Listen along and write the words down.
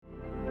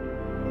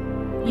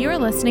You are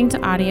listening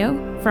to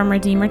audio from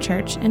Redeemer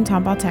Church in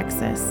Tomball,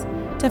 Texas.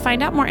 To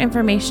find out more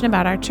information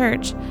about our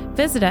church,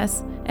 visit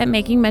us at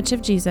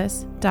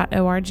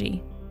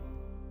makingmuchofjesus.org.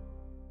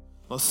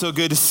 Well, it's so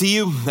good to see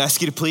you. I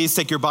ask you to please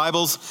take your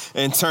Bibles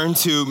and turn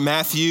to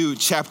Matthew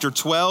chapter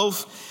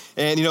 12.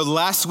 And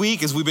last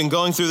week, as we've been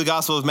going through the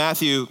Gospel of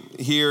Matthew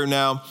here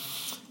now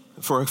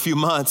for a few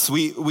months,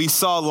 we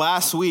saw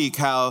last week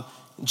how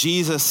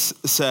Jesus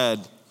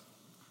said,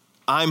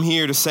 I'm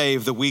here to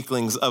save the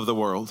weaklings of the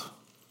world.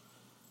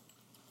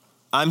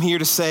 I'm here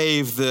to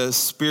save the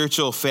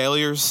spiritual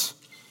failures,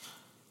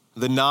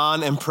 the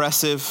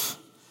non-impressive,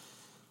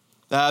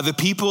 the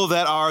people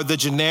that are the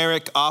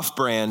generic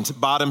off-brand,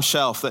 bottom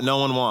shelf that no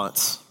one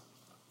wants.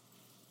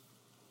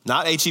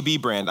 Not H-E-B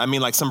brand. I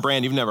mean like some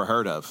brand you've never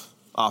heard of,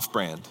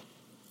 off-brand.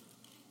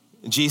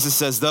 Jesus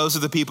says, those are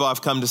the people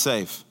I've come to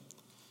save.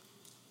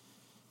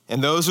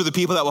 And those are the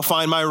people that will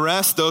find my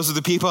rest. Those are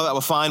the people that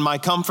will find my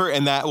comfort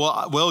and that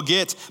will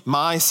get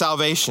my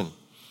salvation.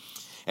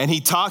 And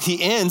he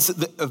ends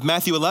of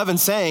Matthew 11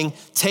 saying,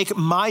 take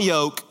my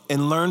yoke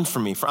and learn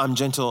from me, for I'm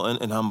gentle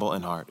and humble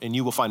in heart, and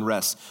you will find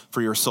rest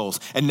for your souls.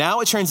 And now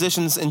it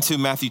transitions into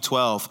Matthew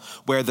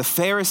 12, where the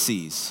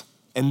Pharisees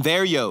and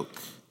their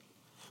yoke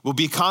will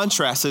be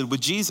contrasted with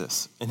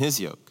Jesus and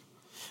his yoke.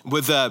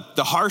 With the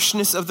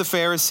harshness of the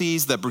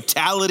Pharisees, the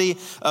brutality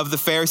of the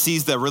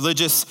Pharisees, the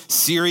religious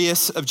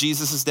serious of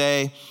Jesus'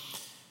 day,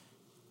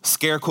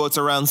 scare quotes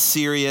around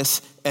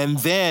serious, and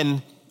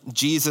then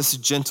Jesus'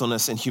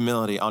 gentleness and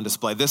humility on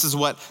display. This is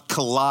what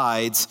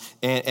collides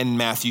in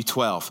Matthew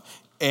 12.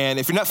 And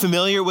if you're not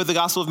familiar with the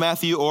Gospel of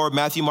Matthew or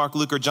Matthew, Mark,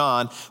 Luke, or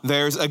John,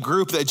 there's a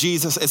group that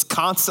Jesus is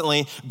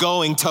constantly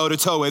going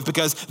toe-to-toe with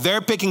because they're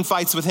picking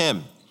fights with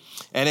him.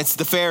 And it's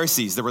the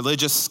Pharisees, the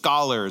religious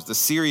scholars, the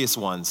serious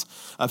ones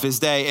of his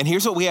day. And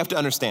here's what we have to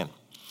understand.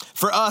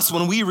 For us,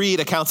 when we read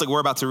accounts like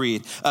we're about to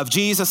read of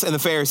Jesus and the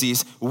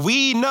Pharisees,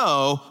 we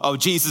know, oh,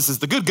 Jesus is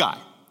the good guy.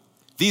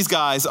 These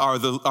guys are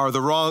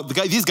wrong.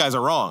 These guys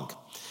are wrong.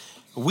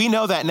 We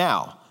know that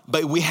now,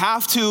 but we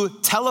have to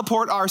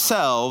teleport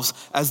ourselves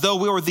as though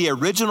we were the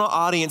original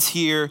audience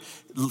here,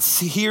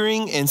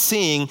 hearing and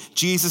seeing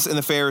Jesus and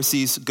the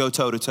Pharisees go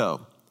toe to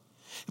toe.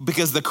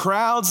 Because the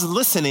crowds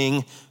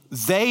listening,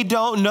 they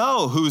don't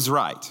know who's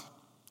right.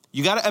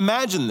 You got to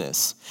imagine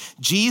this.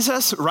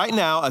 Jesus, right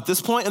now, at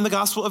this point in the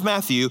Gospel of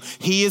Matthew,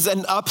 he is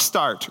an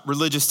upstart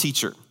religious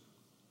teacher.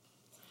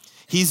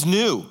 He's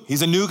new.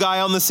 He's a new guy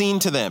on the scene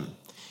to them.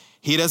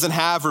 He doesn't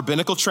have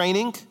rabbinical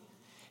training.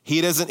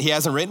 He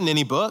hasn't written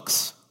any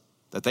books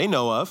that they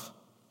know of.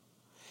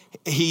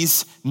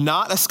 He's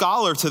not a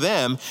scholar to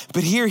them,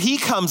 but here he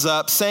comes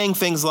up saying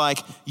things like,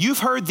 you've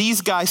heard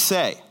these guys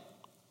say,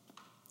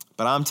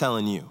 but I'm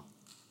telling you.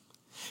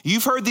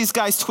 You've heard these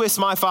guys twist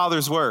my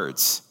Father's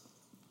words,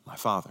 my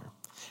Father.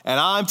 And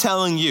I'm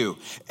telling you.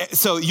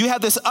 So you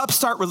have this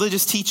upstart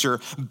religious teacher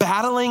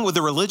battling with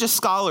the religious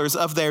scholars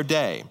of their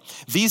day.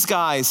 These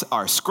guys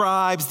are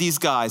scribes. These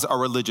guys are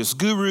religious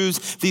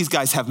gurus. These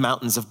guys have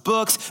mountains of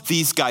books.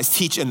 These guys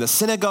teach in the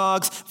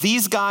synagogues.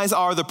 These guys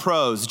are the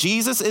pros.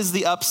 Jesus is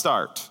the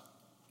upstart.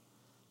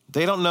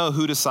 They don't know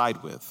who to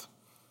side with.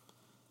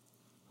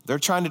 They're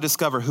trying to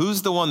discover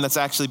who's the one that's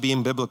actually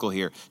being biblical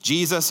here,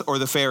 Jesus or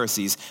the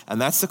Pharisees. And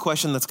that's the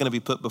question that's going to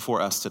be put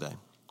before us today.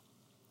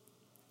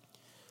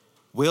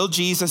 Will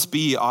Jesus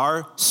be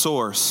our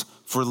source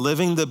for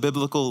living the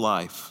biblical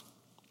life?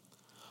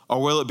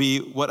 Or will it be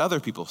what other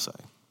people say?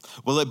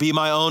 Will it be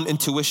my own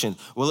intuition?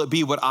 Will it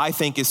be what I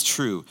think is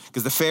true?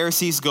 Because the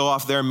Pharisees go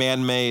off their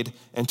man-made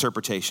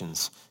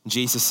interpretations.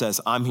 Jesus says,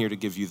 I'm here to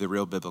give you the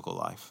real biblical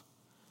life.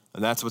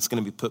 And that's what's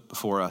going to be put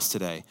before us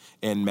today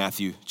in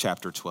Matthew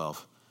chapter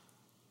 12.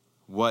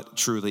 What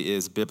truly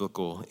is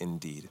biblical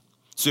indeed.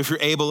 So if you're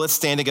able, let's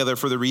stand together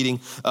for the reading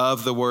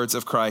of the words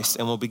of Christ.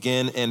 And we'll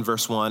begin in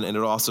verse 1, and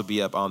it'll also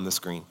be up on the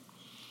screen.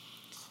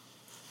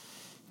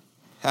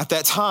 At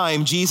that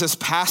time, Jesus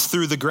passed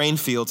through the grain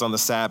fields on the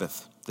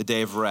Sabbath, the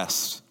day of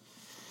rest.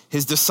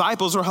 His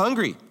disciples were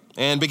hungry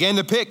and began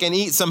to pick and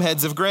eat some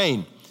heads of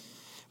grain.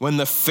 When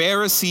the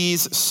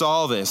Pharisees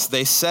saw this,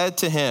 they said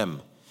to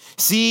him,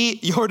 see,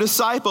 your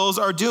disciples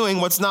are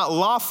doing what's not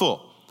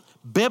lawful,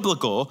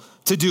 biblical,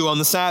 to do on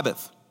the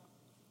Sabbath.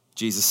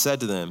 Jesus said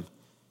to them,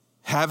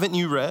 haven't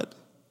you read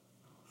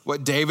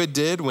what David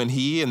did when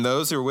he and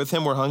those who were with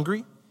him were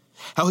hungry?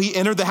 How he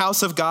entered the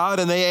house of God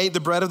and they ate the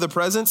bread of the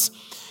presence,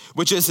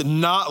 which is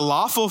not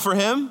lawful for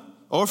him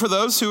or for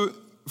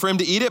him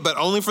to eat it, but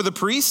only for the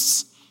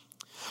priests?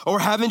 Or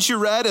haven't you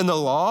read in the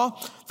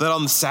law that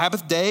on the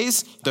Sabbath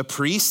days, the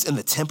priests in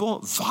the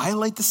temple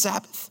violate the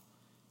Sabbath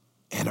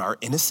and are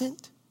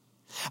innocent?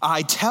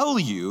 I tell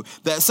you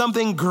that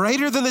something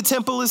greater than the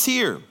temple is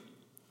here.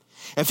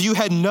 If you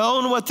had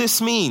known what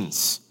this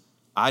means,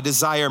 I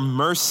desire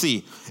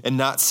mercy and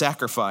not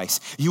sacrifice,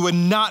 you would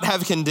not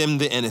have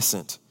condemned the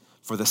innocent,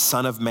 for the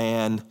Son of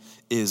Man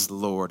is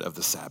Lord of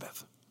the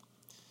Sabbath.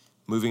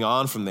 Moving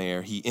on from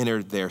there, he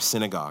entered their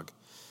synagogue.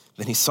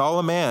 Then he saw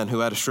a man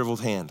who had a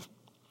shriveled hand.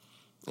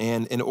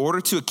 And in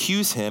order to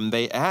accuse him,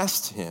 they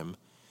asked him,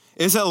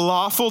 is it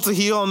lawful to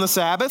heal on the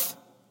Sabbath?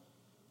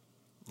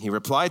 He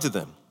replied to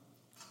them,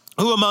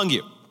 "Who among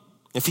you,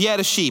 if he had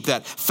a sheep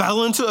that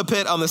fell into a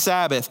pit on the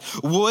Sabbath,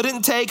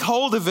 wouldn't take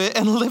hold of it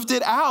and lift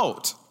it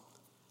out?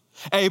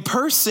 A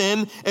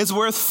person is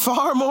worth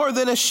far more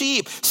than a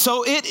sheep,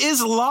 so it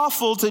is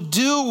lawful to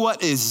do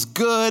what is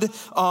good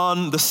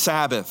on the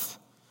Sabbath."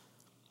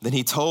 Then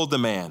he told the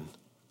man,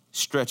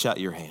 "Stretch out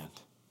your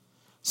hand."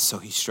 So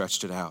he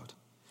stretched it out,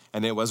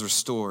 and it was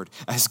restored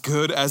as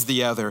good as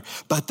the other.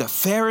 But the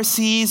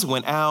Pharisees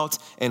went out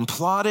and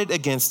plotted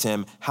against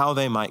him how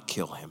they might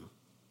kill him.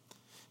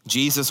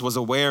 Jesus was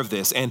aware of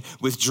this and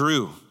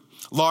withdrew.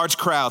 Large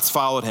crowds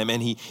followed him,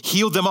 and he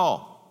healed them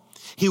all.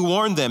 He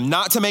warned them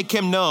not to make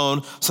him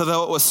known, so that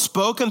what was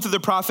spoken through the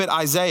prophet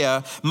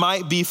Isaiah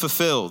might be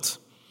fulfilled.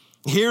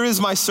 "Here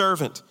is my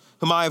servant,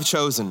 whom I have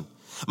chosen,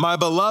 my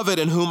beloved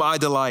in whom I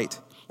delight.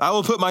 I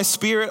will put my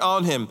spirit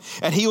on him,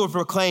 and he will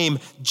proclaim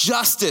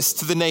justice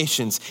to the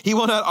nations. He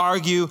will not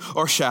argue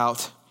or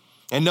shout,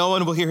 and no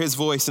one will hear his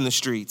voice in the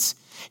streets.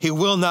 He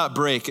will not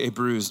break a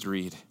bruised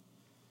reed,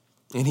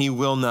 and he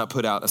will not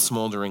put out a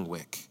smoldering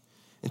wick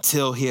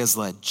until he has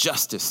led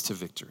justice to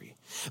victory.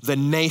 The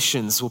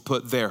nations will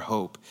put their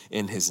hope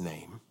in his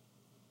name."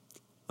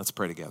 Let's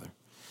pray together.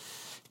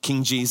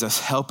 King Jesus,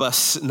 help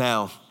us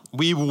now.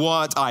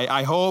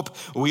 I hope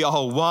we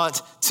all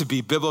want to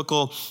be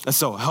biblical. And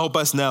so help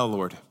us now,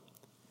 Lord,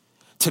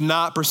 to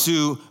not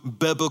pursue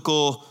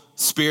biblical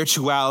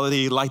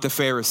spirituality like the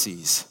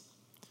Pharisees,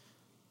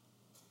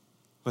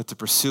 but to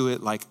pursue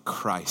it like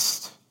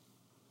Christ,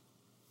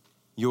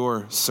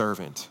 your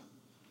servant,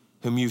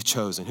 whom you've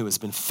chosen, who has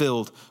been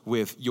filled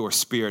with your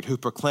spirit, who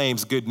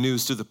proclaims good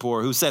news to the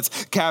poor, who sets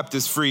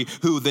captives free,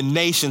 who the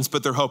nations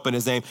put their hope in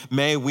his name.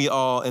 May we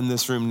all in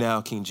this room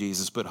now, King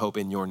Jesus, put hope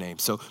in your name.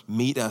 So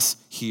meet us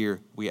here,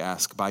 we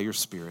ask, by your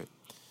spirit,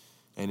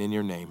 and in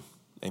your name,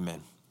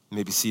 amen. You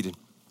may be seated.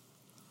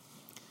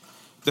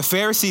 The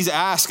Pharisees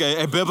ask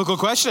a biblical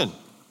question,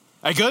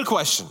 a good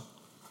question.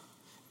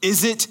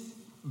 Is it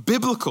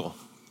biblical?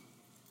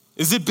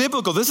 Is it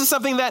biblical? This is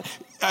something that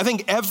I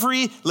think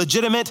every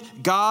legitimate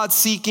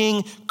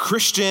God-seeking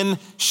Christian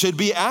should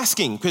be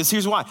asking, because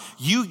here's why.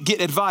 You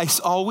get advice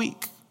all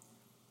week.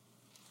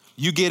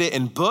 You get it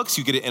in books,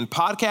 you get it in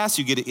podcasts,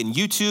 you get it in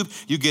YouTube,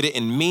 you get it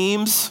in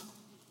memes,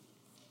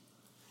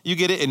 you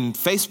get it in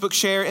Facebook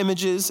share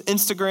images,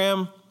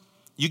 Instagram.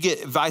 You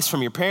get advice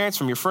from your parents,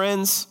 from your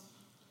friends.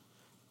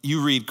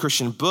 You read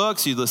Christian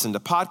books, you listen to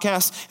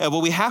podcasts, and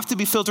what we have to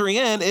be filtering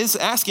in is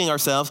asking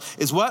ourselves,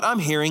 is what I'm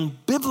hearing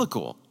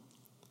biblical?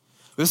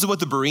 This is what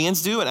the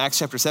Bereans do in Acts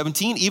chapter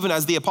 17. Even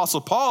as the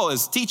Apostle Paul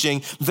is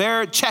teaching,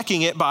 they're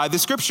checking it by the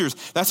scriptures.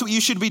 That's what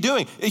you should be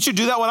doing. You should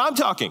do that when I'm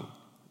talking.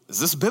 Is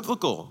this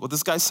biblical, what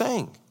this guy's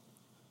saying?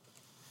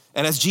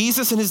 And as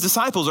Jesus and his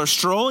disciples are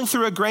strolling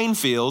through a grain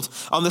field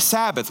on the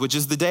Sabbath, which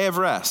is the day of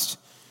rest,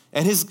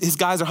 and his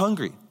guys are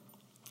hungry.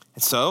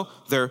 And so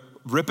they're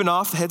ripping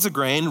off the heads of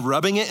grain,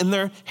 rubbing it in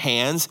their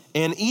hands,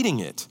 and eating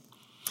it.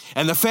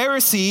 And the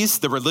Pharisees,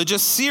 the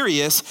religious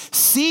serious,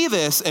 see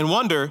this and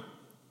wonder,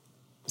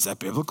 is that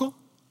biblical?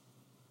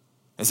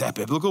 Is that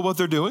biblical what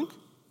they're doing?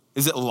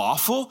 Is it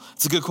lawful?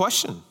 It's a good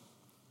question.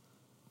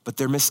 But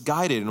they're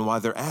misguided in why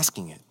they're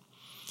asking it.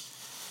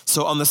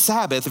 So on the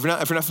Sabbath, if you're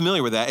not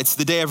familiar with that, it's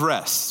the day of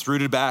rest. It's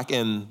rooted back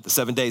in the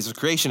 7 days of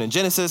creation in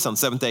Genesis. On the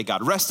seventh day,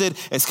 God rested.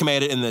 It's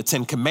commanded in the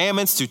 10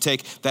 Commandments to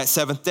take that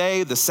seventh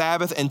day, the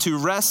Sabbath, and to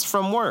rest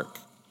from work.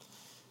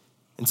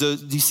 And so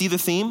do you see the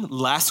theme?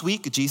 Last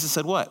week, Jesus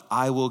said what?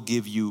 I will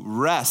give you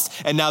rest.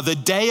 And now the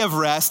day of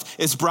rest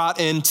is brought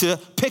into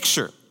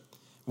picture.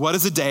 What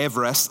does a day of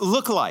rest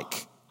look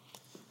like?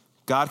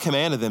 God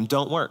commanded them,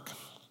 don't work.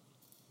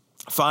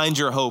 Find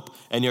your hope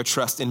and your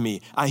trust in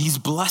me. He's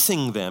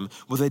blessing them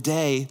with a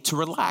day to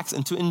relax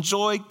and to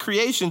enjoy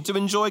creation, to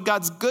enjoy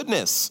God's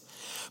goodness.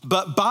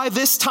 But by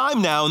this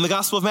time now in the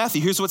Gospel of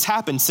Matthew, here's what's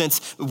happened.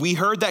 Since we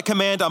heard that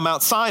command on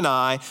Mount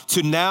Sinai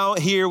to now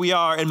here we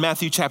are in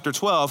Matthew chapter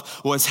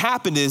 12, what's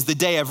happened is the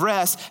day of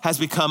rest has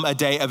become a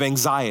day of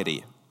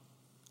anxiety.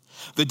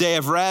 The day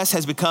of rest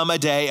has become a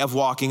day of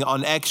walking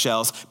on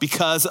eggshells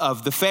because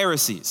of the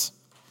Pharisees.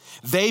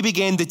 They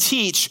began to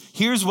teach,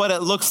 here's what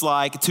it looks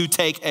like to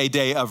take a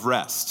day of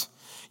rest.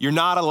 You're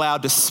not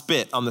allowed to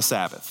spit on the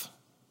Sabbath.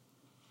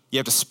 You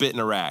have to spit in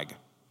a rag.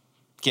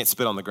 You can't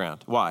spit on the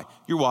ground. Why?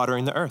 You're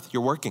watering the earth.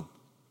 You're working.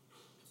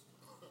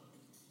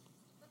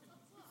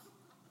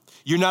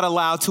 You're not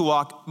allowed to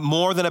walk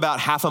more than about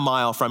half a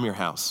mile from your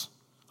house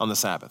on the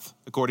Sabbath,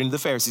 according to the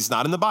Pharisees,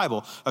 not in the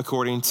Bible,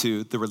 according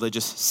to the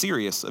religious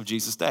serious of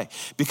Jesus' day.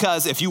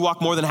 Because if you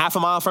walk more than half a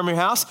mile from your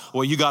house,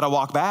 well, you got to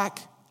walk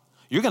back.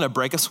 You're going to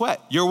break a sweat.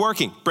 You're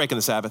working, breaking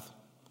the Sabbath.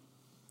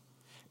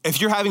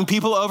 If you're having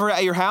people over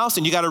at your house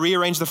and you got to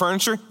rearrange the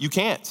furniture, you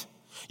can't.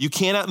 You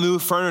cannot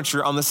move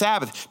furniture on the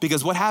Sabbath,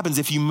 because what happens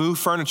if you move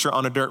furniture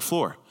on a dirt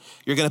floor?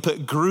 You're going to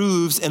put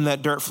grooves in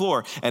that dirt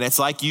floor, and it's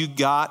like you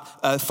got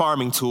a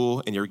farming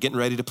tool and you're getting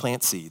ready to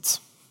plant seeds.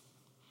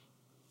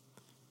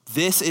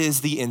 This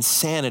is the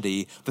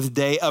insanity that the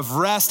day of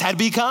rest had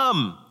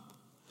become.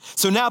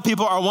 So now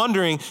people are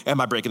wondering,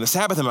 am I breaking the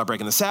Sabbath? Am I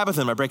breaking the Sabbath?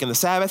 Am I breaking the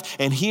Sabbath?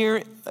 And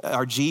here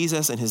are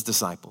Jesus and his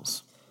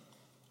disciples.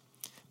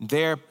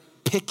 They're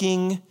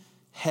picking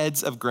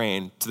heads of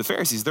grain. To the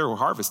Pharisees, they're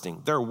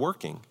harvesting, they're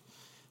working.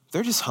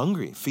 They're just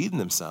hungry, feeding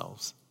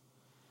themselves.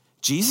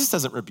 Jesus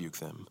doesn't rebuke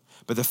them,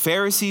 but the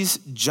Pharisees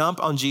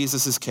jump on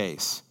Jesus'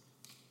 case.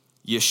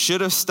 You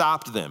should have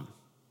stopped them.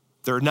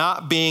 They're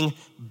not being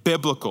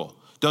biblical.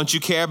 Don't you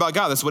care about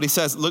God? That's what he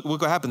says. Look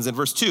what happens in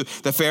verse 2.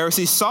 The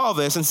Pharisees saw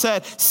this and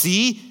said,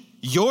 see,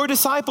 your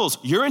disciples,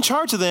 you're in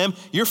charge of them,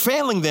 you're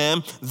failing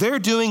them. They're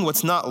doing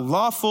what's not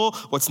lawful,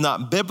 what's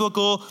not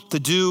biblical to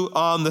do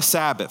on the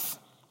Sabbath.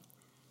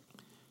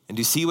 And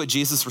do you see what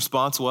Jesus'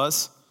 response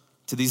was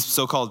to these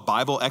so-called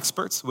Bible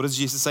experts? What does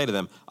Jesus say to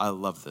them? I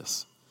love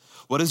this.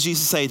 What does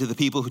Jesus say to the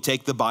people who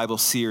take the Bible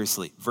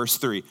seriously? Verse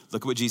 3,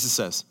 look at what Jesus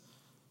says.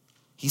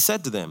 He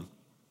said to them,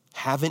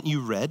 haven't you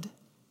read?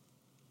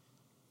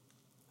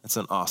 That's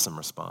an awesome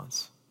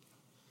response.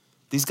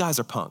 These guys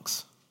are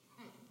punks.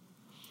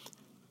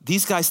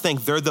 These guys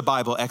think they're the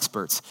Bible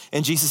experts.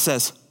 And Jesus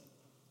says,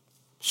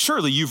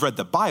 surely you've read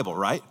the Bible,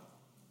 right?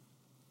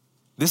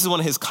 This is one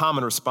of his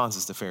common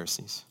responses to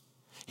Pharisees.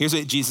 Here's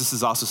what Jesus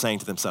is also saying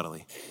to them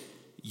subtly.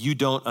 You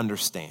don't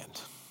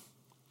understand.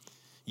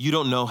 You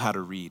don't know how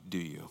to read, do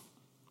you?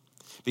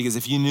 Because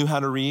if you knew how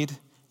to read,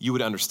 you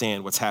would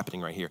understand what's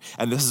happening right here.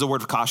 And this is a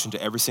word of caution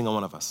to every single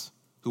one of us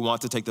who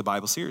want to take the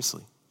Bible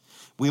seriously.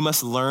 We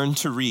must learn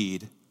to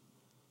read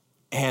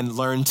and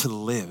learn to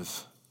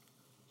live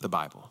the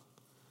Bible.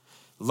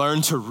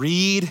 Learn to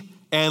read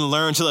and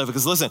learn to live.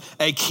 Because listen,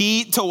 a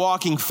key to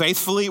walking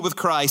faithfully with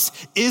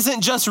Christ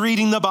isn't just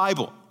reading the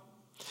Bible.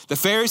 The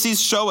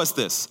Pharisees show us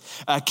this.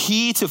 A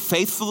key to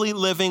faithfully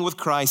living with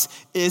Christ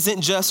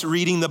isn't just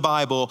reading the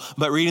Bible,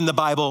 but reading the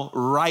Bible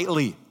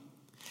rightly.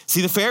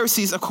 See, the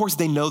Pharisees, of course,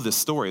 they know this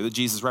story that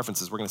Jesus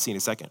references. We're going to see in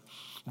a second.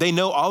 They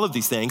know all of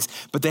these things,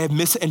 but they have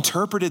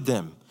misinterpreted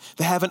them.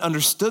 They haven't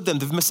understood them.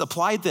 They've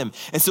misapplied them.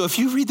 And so if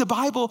you read the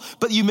Bible,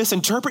 but you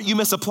misinterpret, you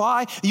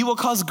misapply, you will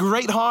cause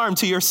great harm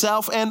to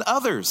yourself and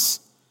others.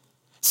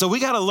 So we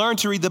got to learn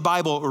to read the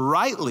Bible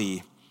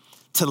rightly,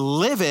 to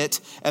live it,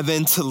 and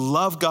then to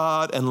love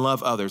God and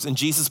love others. And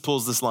Jesus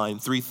pulls this line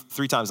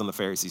three times on the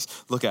Pharisees.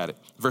 Look at it.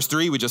 Verse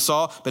 3, we just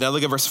saw, but now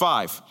look at verse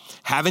 5.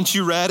 Haven't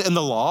you read in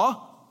the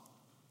law?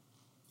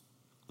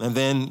 And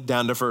then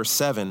down to verse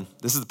 7,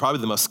 this is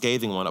probably the most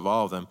scathing one of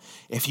all of them.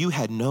 If you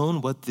had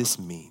known what this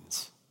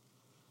means,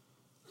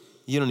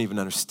 you don't even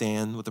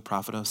understand what the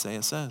prophet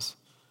Hosea says.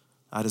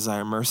 I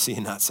desire mercy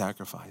and not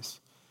sacrifice.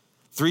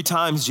 3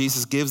 times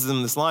Jesus gives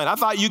them this line. I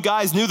thought you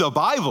guys knew the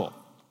Bible.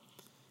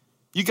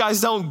 You guys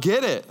don't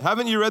get it.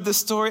 Haven't you read this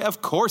story?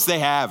 Of course they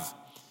have.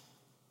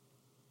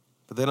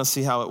 But they don't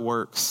see how it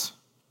works.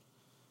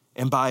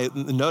 And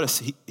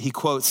notice, he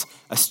quotes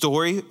a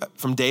story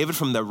from David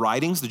from the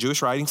writings, the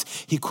Jewish writings.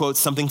 He quotes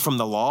something from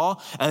the law,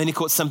 and then he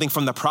quotes something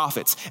from the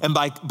prophets. And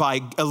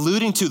by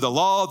alluding to the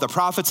law, the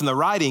prophets, and the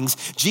writings,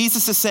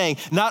 Jesus is saying,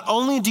 not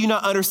only do you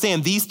not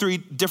understand these 3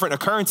 different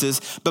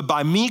occurrences, but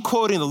by me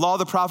quoting the law,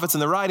 the prophets,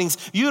 and the writings,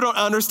 you don't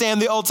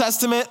understand the Old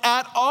Testament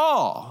at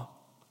all.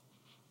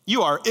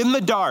 You are in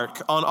the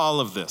dark on all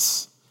of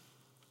this.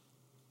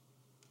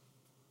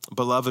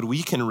 Beloved,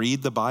 we can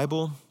read the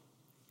Bible,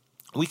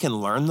 we can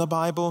learn the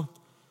Bible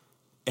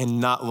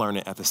and not learn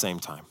it at the same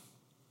time.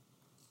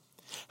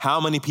 How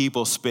many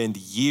people spend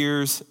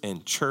years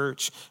in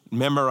church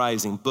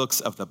memorizing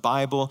books of the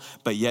Bible,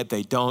 but yet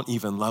they don't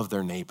even love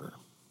their neighbor?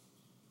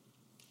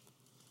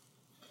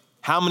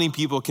 How many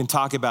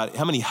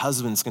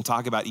husbands can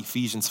talk about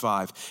Ephesians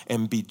 5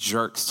 and be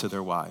jerks to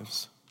their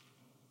wives?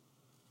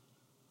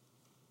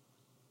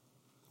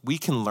 We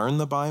can learn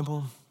the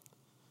Bible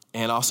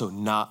and also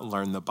not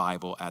learn the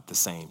Bible at the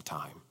same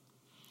time.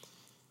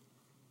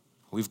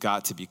 We've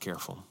got to be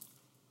careful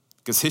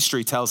because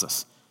history tells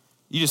us.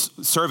 You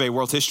just survey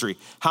world history.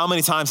 How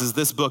many times has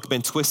this book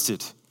been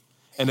twisted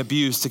and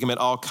abused to commit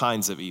all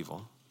kinds of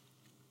evil?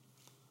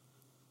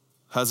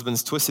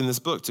 Husbands twisting this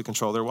book to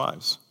control their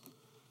wives.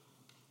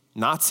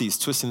 Nazis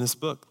twisting this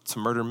book to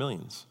murder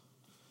millions.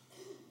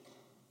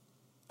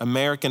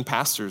 American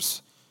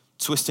pastors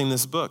twisting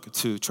this book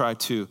to try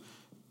to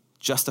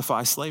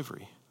justify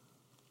slavery.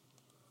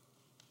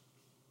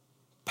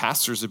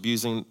 Pastors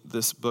abusing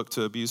this book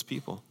to abuse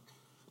people.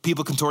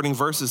 People contorting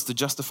verses to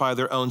justify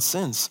their own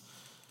sins.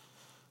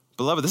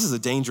 Beloved, this is a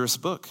dangerous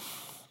book.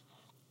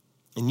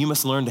 And you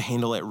must learn to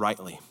handle it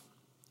rightly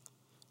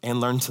and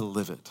learn to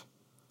live it.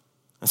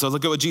 And so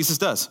look at what Jesus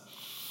does.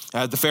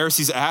 The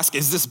Pharisees ask,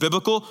 is this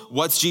biblical?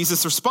 What's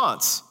Jesus'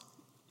 response?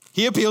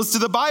 He appeals to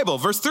the Bible.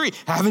 Verse 3,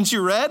 haven't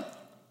you read?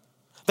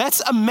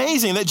 That's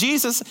amazing that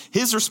Jesus,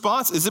 his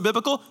response, is it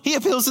biblical? He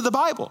appeals to the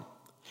Bible.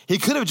 He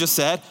could have just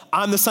said,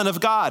 I'm the Son of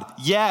God.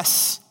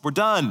 Yes, we're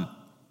done.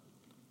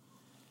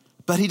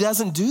 But he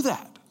doesn't do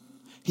that.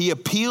 He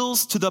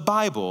appeals to the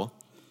Bible,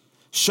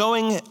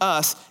 showing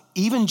us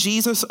even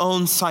Jesus'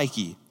 own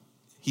psyche,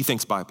 he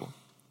thinks Bible.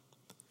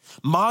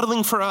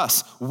 Modeling for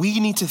us, we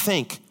need to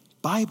think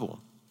Bible.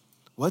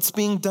 What's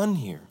being done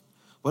here?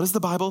 What does the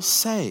Bible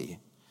say?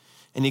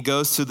 and he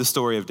goes to the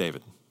story of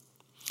David.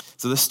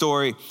 So this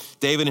story,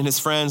 David and his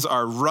friends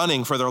are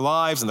running for their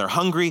lives, and they're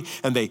hungry,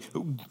 and they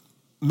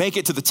make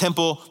it to the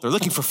temple. They're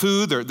looking for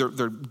food.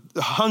 They're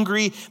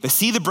hungry. They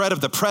see the bread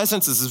of the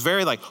presence. This is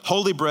very like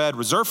holy bread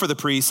reserved for the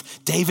priests.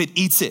 David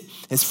eats it.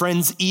 His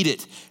friends eat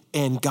it,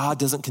 and God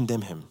doesn't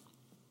condemn him.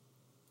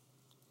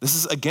 This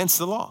is against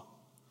the law.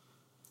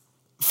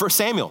 For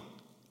Samuel,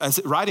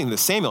 as writing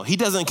this, Samuel, he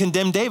doesn't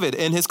condemn David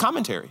in his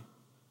commentary.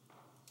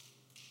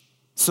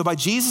 So by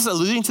Jesus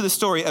alluding to the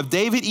story of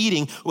David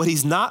eating what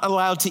he's not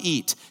allowed to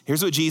eat,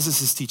 here's what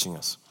Jesus is teaching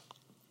us.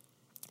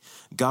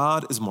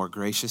 God is more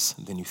gracious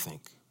than you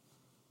think.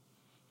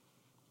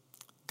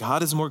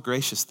 God is more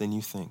gracious than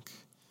you think.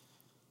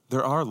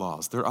 There are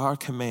laws, there are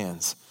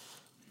commands,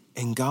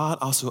 and God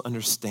also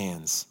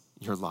understands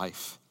your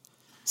life,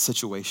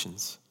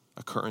 situations,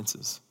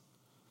 occurrences.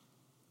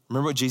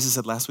 Remember what Jesus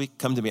said last week?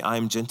 Come to me, I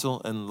am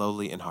gentle and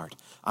lowly in heart.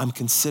 I'm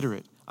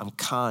considerate, I'm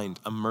kind,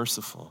 I'm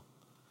merciful.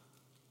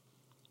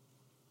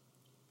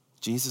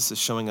 Jesus is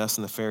showing us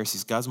and the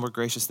Pharisees, God's more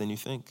gracious than you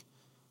think.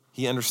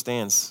 He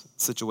understands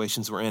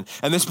situations we're in.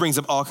 And this brings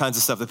up all kinds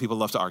of stuff that people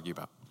love to argue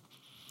about.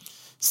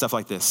 Stuff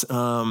like this,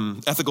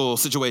 ethical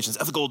situations,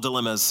 ethical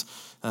dilemmas.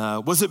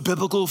 Was it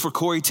biblical for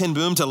Corrie ten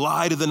Boom to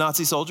lie to the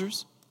Nazi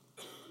soldiers?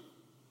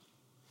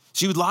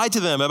 She would lie to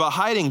them about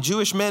hiding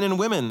Jewish men and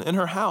women in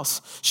her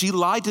house. She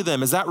lied to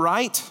them. Is that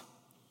right?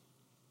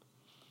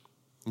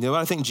 You know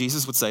what I think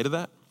Jesus would say to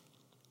that?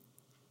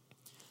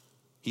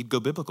 He'd go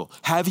biblical.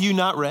 Have you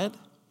not read?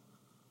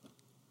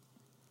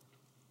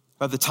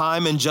 By the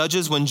time in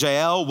Judges when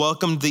Jael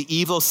welcomed the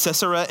evil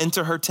Sisera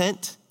into her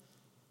tent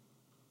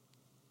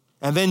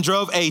and then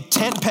drove a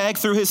tent peg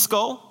through his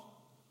skull.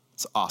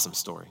 It's an awesome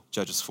story,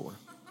 Judges 4.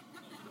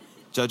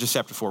 Judges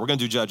chapter 4. We're going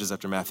to do Judges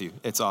after Matthew.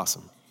 It's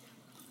awesome.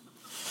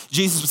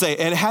 Jesus would say,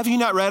 and have you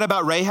not read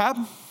about Rahab,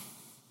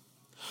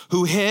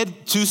 who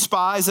hid 2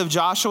 spies of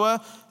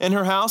Joshua in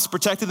her house,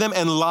 protected them,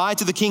 and lied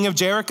to the king of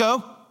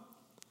Jericho?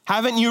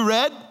 Haven't you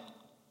read?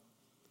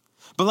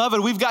 Beloved,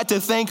 we've got to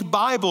think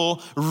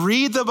Bible,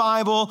 read the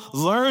Bible,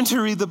 learn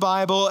to read the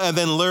Bible, and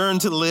then learn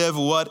to live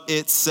what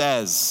it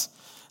says.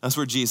 That's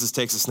where Jesus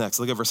takes us next.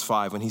 Look at verse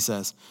 5 when he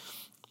says,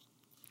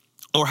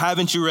 or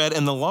haven't you read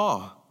in the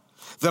law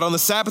that on the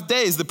Sabbath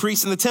days the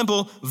priests in the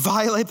temple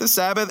violate the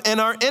Sabbath and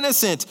are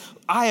innocent?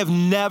 I have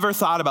never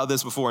thought about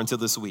this before until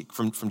this week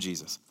from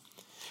Jesus.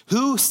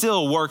 Who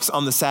still works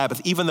on the Sabbath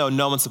even though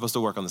no one's supposed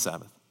to work on the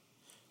Sabbath?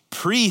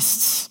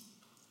 Priests.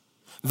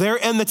 They're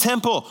in the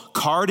temple,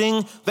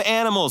 carting the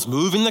animals,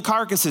 moving the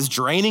carcasses,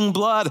 draining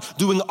blood,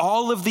 doing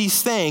all of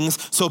these things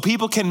so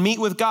people can meet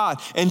with God.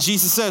 And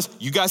Jesus says,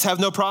 you guys have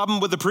no problem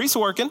with the priests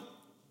working.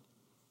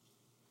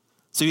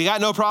 So you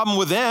got no problem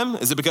with them.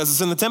 Is it because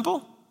it's in the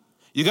temple?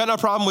 You got no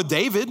problem with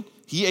David.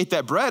 He ate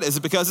that bread. Is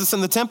it because it's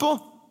in the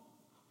temple?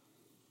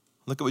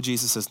 Look at what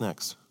Jesus says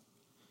next.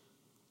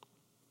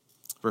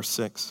 Verse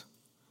 6,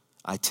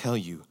 I tell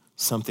you,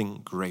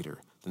 something greater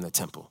than the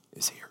temple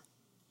is here.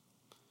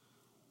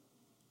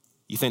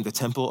 You think the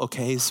temple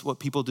okays what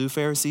people do,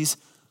 Pharisees?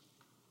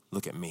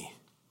 Look at me.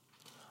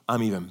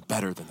 I'm even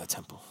better than the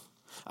temple.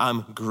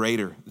 I'm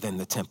greater than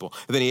the temple.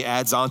 And then he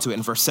adds on to it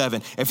in verse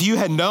 7. If you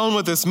had known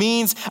what this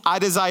means, I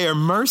desire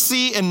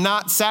mercy and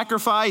not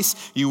sacrifice,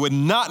 you would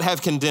not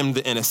have condemned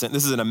the innocent.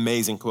 This is an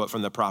amazing quote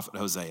from the prophet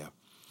Hosea.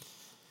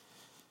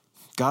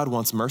 God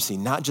wants mercy,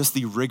 not just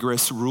the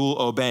rigorous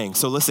rule obeying.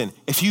 So listen,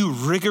 if you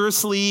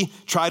rigorously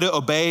try to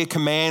obey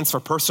commands for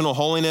personal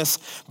holiness,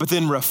 but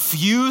then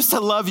refuse to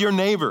love your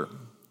neighbor,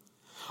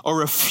 or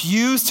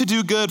refuse to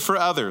do good for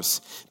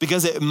others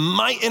because it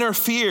might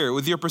interfere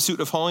with your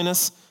pursuit of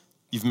holiness,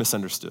 you've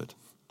misunderstood.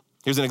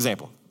 Here's an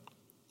example.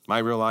 My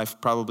real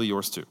life, probably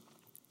yours too.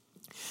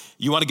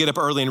 You want to get up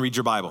early and read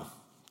your Bible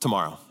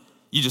tomorrow.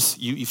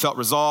 You felt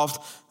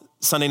resolved.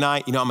 Sunday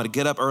night, I'm going to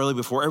get up early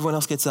before everyone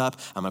else gets up.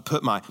 I'm going to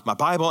put my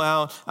Bible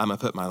out. I'm going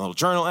to put my little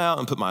journal out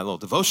and put my little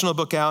devotional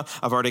book out.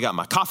 I've already got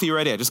my coffee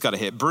ready. I just got to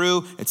hit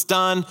brew. It's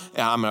done.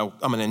 I'm going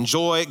to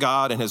enjoy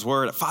God and his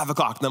word at 5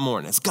 o'clock in the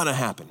morning. It's going to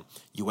happen.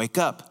 You wake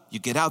up, you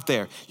get out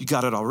there, you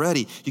got it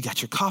already. You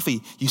got your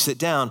coffee, you sit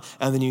down,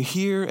 and then you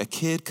hear a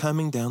kid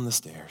coming down the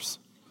stairs.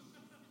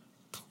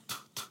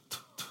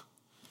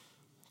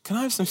 Can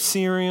I have some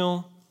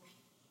cereal?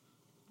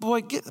 Boy,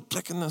 get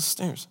back in those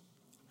stairs.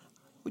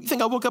 What, you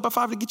think I woke up at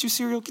 5 to get you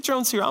cereal? Get your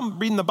own cereal. I'm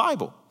reading the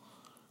Bible.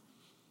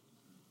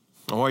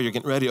 Or you're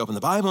getting ready to open the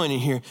Bible and you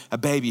hear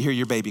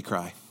your baby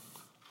cry.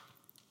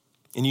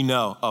 And you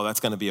know, oh, that's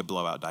going to be a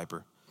blowout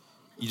diaper.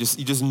 You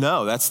just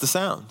know that's the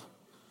sound.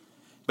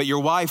 But your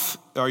wife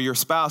or your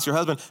spouse, your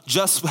husband,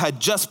 had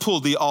just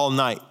pulled the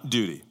all-night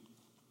duty.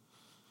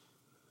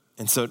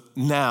 And so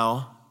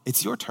now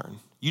it's your turn.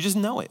 You just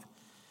know it.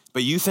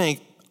 But you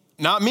think,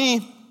 not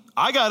me.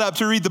 I got up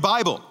to read the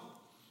Bible.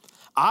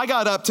 I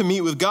got up to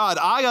meet with God.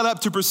 I got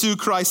up to pursue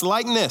Christ's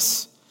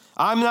likeness.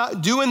 I'm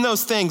not doing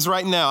those things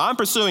right now. I'm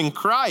pursuing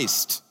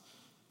Christ.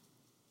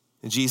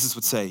 And Jesus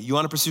would say, you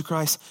want to pursue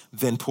Christ?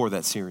 Then pour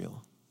that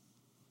cereal.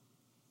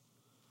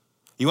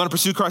 You want to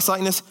pursue Christ's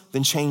likeness?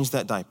 Then change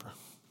that diaper.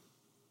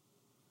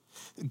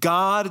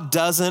 God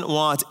doesn't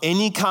want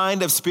any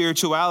kind of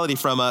spirituality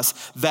from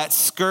us that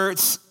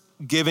skirts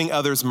giving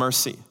others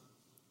mercy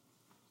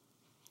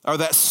or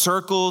that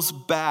circles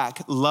back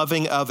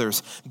loving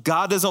others.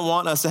 God doesn't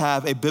want us to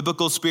have a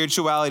biblical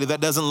spirituality that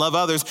doesn't love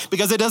others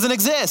because it doesn't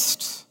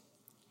exist.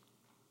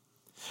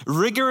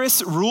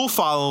 Rigorous rule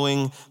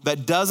following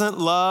that doesn't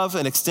love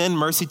and extend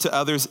mercy to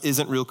others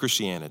isn't real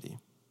Christianity.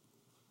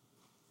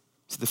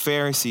 See, the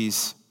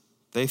Pharisees,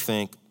 they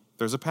think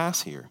there's a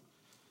pass here.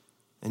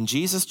 And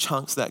Jesus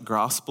chunks that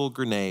gospel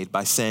grenade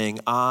by saying,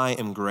 I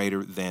am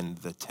greater than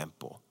the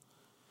temple.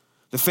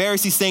 The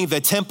Pharisees think the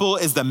temple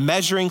is the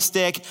measuring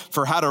stick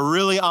for how to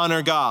really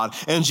honor God.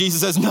 And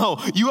Jesus says, no,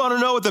 you want to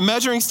know what the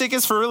measuring stick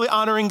is for really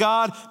honoring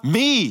God?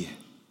 Me.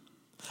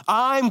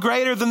 I'm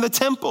greater than the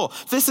temple.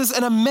 This is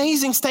an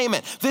amazing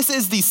statement. This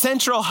is the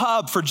central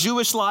hub for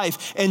Jewish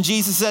life. And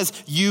Jesus says,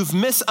 you've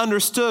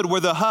misunderstood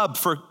where the hub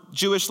for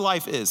Jewish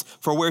life is,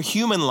 for where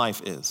human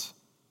life is.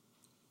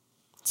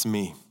 It's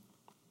me.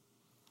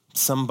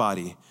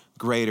 Somebody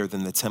greater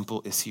than the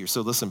temple is here.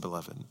 So listen,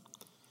 beloved.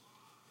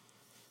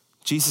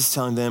 Jesus is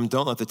telling them,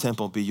 don't let the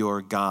temple be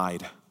your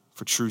guide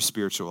for true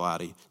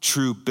spirituality,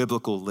 true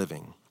biblical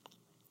living.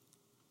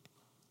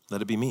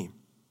 Let it be me.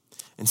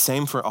 And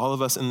same for all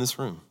of us in this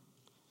room.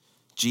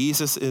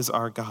 Jesus is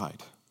our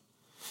guide.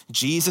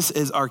 Jesus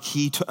is our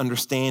key to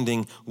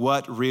understanding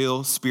what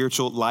real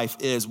spiritual life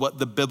is, what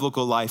the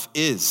biblical life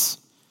is.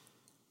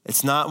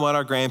 It's not what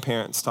our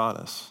grandparents taught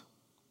us.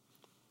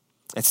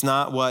 It's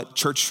not what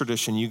church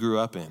tradition you grew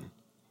up in.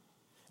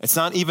 It's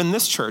not even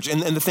this church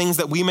and the things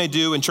that we may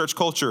do in church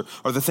culture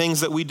or the things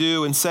that we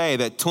do and say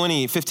that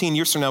 20, 15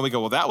 years from now we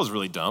go, well, that was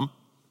really dumb.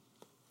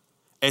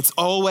 It's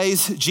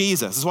always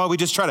Jesus. That's why we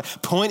just try to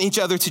point each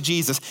other to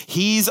Jesus.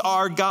 He's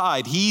our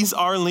guide. He's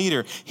our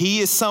leader.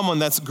 He is someone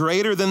that's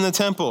greater than the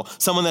temple.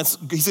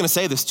 He's going to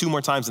say this 2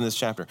 more times in this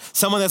chapter.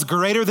 Someone that's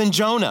greater than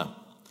Jonah,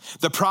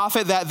 the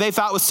prophet that they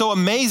thought was so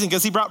amazing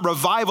because he brought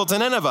revival to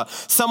Nineveh.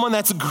 Someone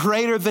that's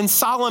greater than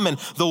Solomon,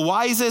 the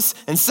wisest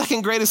and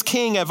second greatest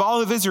king of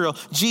all of Israel.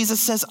 Jesus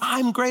says,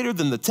 I'm greater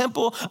than the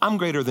temple. I'm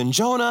greater than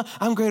Jonah.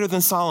 I'm greater than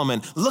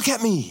Solomon. Look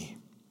at me.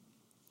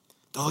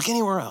 Don't look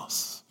anywhere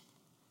else.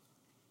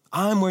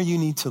 I'm where you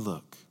need to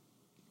look.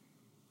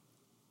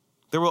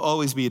 There will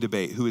always be a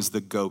debate who is the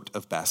GOAT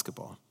of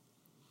basketball.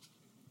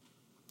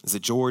 Is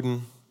it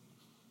Jordan?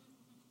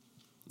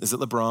 Is it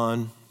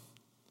LeBron?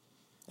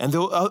 And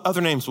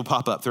other names will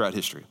pop up throughout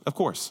history. Of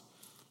course,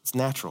 it's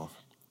natural.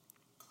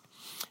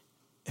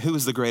 Who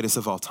is the greatest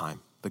of all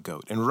time? The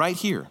GOAT. And right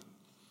here,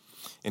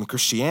 in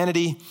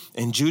Christianity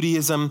and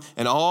Judaism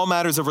and all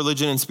matters of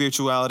religion and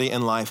spirituality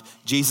and life,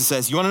 Jesus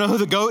says, you want to know who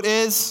the GOAT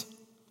is?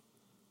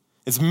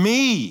 It's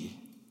me.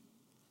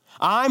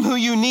 I'm who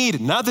you need,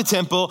 not the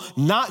temple,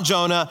 not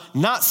Jonah,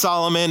 not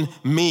Solomon,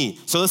 me.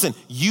 So listen,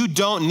 you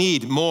don't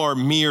need more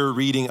mere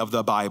reading of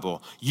the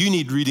Bible. You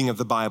need reading of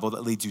the Bible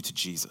that leads you to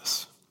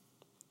Jesus.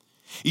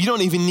 You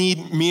don't even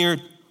need mere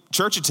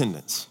church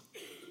attendance.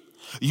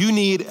 You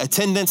need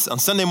attendance on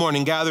Sunday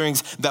morning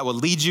gatherings that will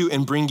lead you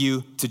and bring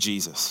you to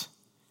Jesus.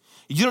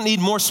 You don't need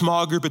more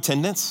small group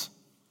attendance.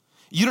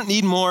 You don't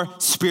need more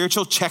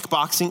spiritual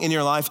checkboxing in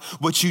your life.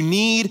 What you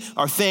need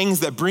are things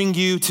that bring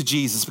you to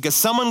Jesus, because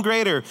someone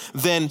greater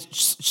than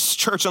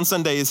church on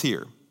Sunday is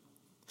here.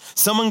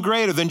 Someone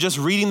greater than just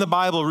reading the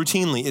Bible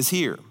routinely is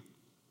here.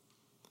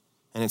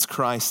 And it's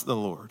Christ the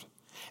Lord.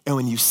 And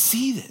when you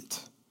see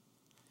it,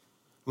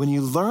 when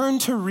you learn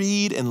to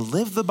read and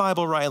live the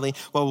Bible rightly,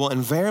 what will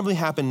invariably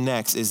happen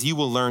next is you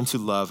will learn to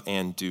love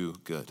and do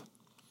good.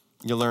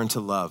 You'll learn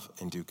to love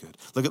and do good.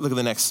 Look at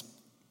the next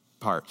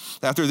part.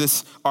 After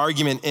this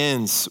argument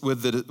ends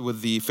with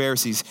the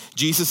Pharisees,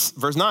 Jesus,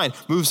 verse 9,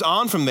 moves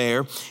on from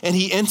there, and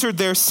he entered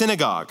their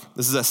synagogue.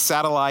 This is a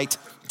satellite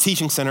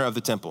teaching center of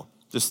the temple.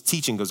 Just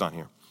teaching goes on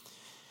here.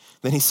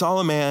 Then he saw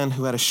a man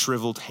who had a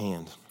shriveled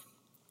hand.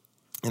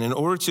 And in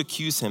order to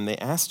accuse him, they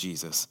asked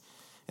Jesus,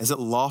 is it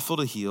lawful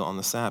to heal on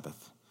the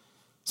Sabbath?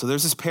 So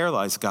there's this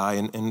paralyzed guy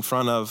in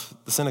front of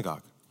the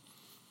synagogue.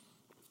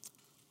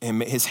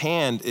 And his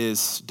hand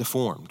is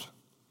deformed.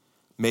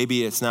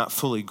 Maybe it's not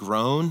fully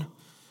grown.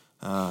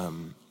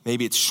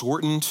 Maybe it's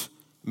shortened.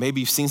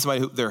 Maybe you've seen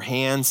somebody their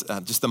hands,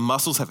 just the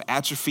muscles have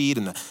atrophied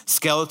and the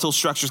skeletal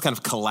structure's kind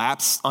of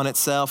collapsed on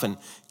itself and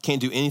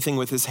can't do anything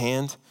with his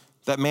hand.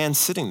 That man's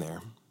sitting there,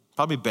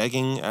 probably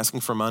begging, asking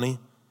for money.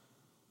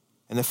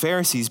 And the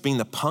Pharisees, being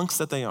the punks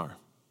that they are,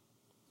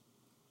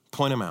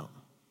 point him out.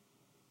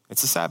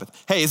 It's the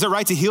Sabbath. Hey, is it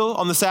right to heal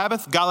on the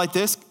Sabbath? A guy like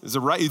this? Is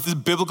this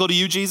biblical to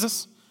you,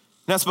 Jesus?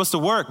 You're not supposed to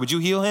work. Would you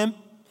heal him?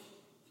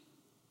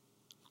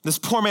 This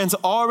poor man's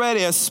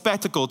already a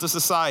spectacle to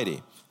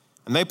society.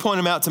 And they point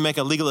him out to make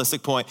a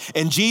legalistic point.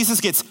 And Jesus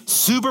gets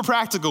super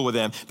practical with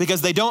them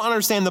because they don't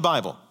understand the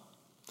Bible.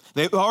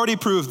 They've already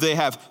proved they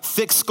have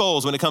thick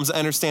skulls when it comes to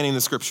understanding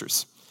the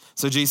scriptures.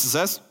 So Jesus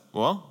says,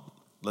 well,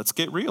 let's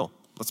get real.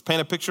 Let's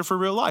paint a picture for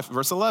real life.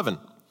 Verse 11,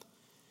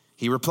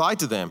 he replied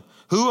to them,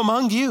 who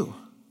among you,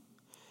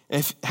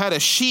 if had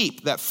a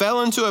sheep that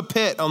fell into a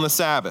pit on the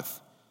Sabbath,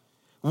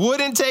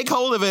 wouldn't take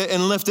hold of it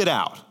and lift it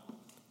out?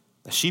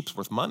 The sheep's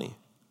worth money.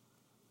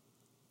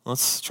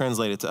 Let's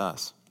translate it to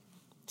us.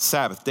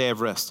 Sabbath, day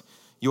of rest.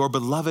 Your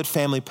beloved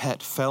family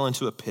pet fell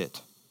into a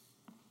pit.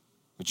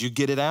 Would you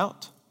get it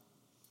out?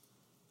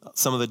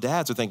 Some of the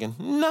dads are thinking,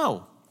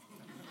 no,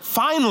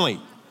 finally.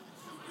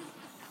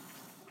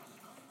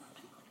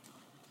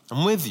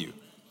 I'm with you.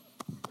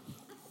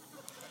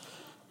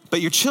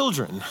 But your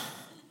children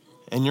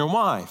and your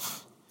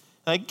wife,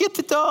 like, get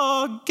the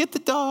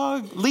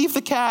dog, leave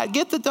the cat,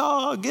 get the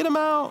dog, get him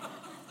out.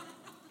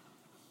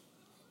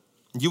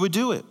 You would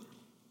do it.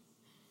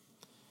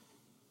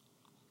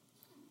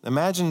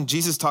 Imagine,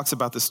 Jesus talks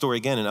about this story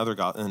again in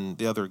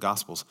the other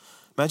Gospels.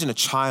 Imagine a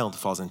child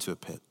falls into a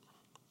pit.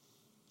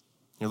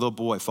 Your little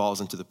boy falls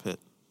into the pit.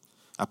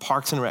 A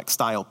Parks and Rec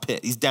style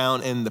pit. He's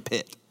down in the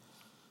pit.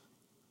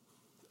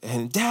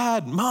 And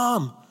Dad,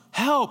 Mom,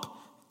 help.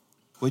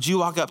 Would you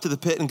walk up to the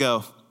pit and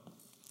go,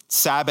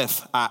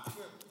 Sabbath, I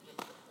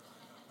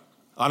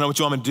don't know what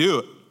you want me to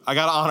do. I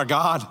got to honor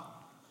God.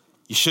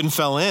 You shouldn't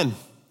fell in.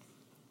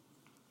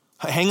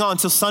 Hang on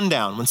till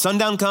sundown. When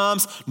sundown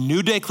comes,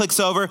 new day clicks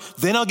over,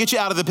 then I'll get you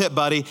out of the pit,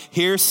 buddy.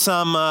 Here's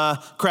some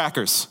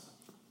crackers.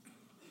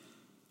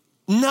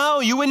 No,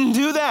 you wouldn't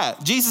do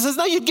that. Jesus says,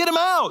 no, you'd get him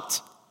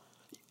out.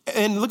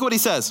 And look what he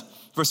says,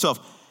 verse 12.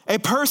 A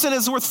person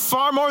is worth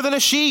far more than a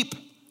sheep.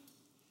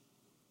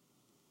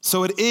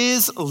 So it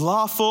is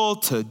lawful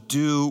to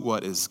do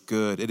what is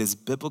good. It is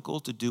biblical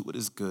to do what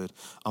is good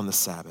on the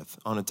Sabbath,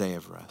 on a day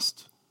of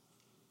rest.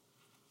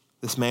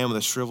 This man with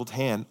a shriveled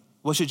hand,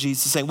 what should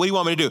Jesus say? What do you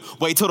want me to do?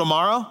 Wait till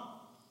tomorrow?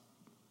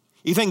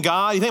 You think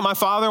my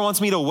Father wants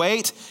me to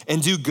wait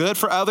and do good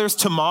for others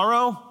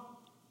tomorrow?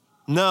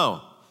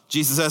 No.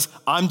 Jesus says,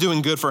 I'm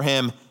doing good for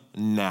him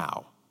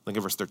now. Look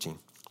at verse 13.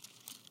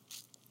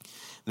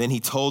 Then he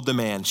told the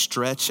man,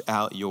 stretch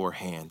out your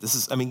hand.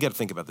 You got to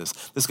think about this.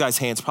 This guy's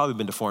hand's probably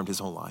been deformed his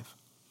whole life.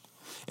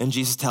 And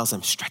Jesus tells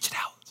him, stretch it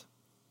out.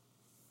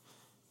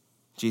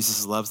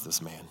 Jesus loves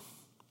this man.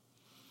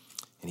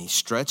 And he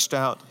stretched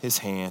out his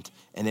hand,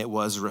 and it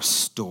was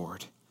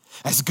restored,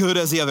 as good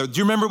as the other. Do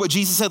you remember what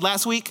Jesus said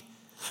last week?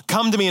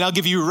 Come to me and I'll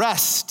give you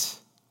rest.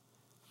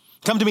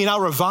 Come to me and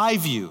I'll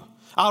revive you.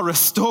 I'll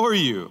restore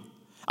you.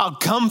 I'll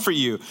comfort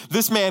you.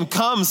 This man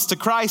comes to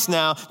Christ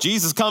now.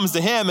 Jesus comes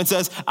to him and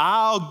says,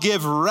 I'll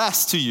give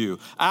rest to you.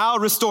 I'll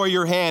restore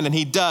your hand. And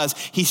he does.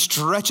 He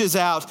stretches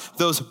out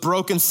those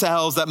broken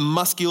cells, that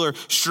muscular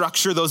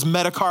structure, those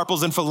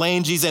metacarpals and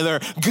phalanges, and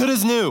they're good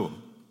as new.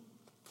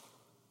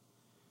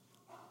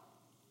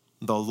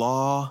 The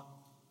law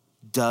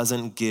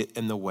doesn't get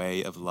in the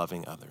way of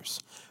loving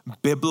others.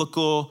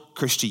 Biblical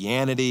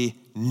Christianity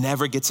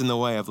never gets in the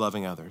way of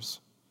loving others.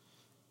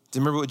 Do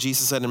you remember what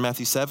Jesus said in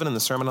Matthew 7 in the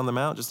Sermon on the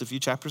Mount just a few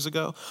chapters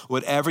ago?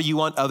 Whatever you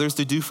want others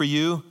to do for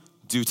you,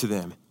 do to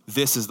them.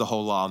 This is the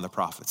whole law and the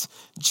prophets.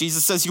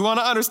 Jesus says, you want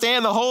to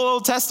understand the whole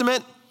Old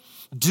Testament?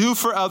 Do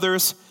for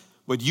others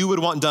what you would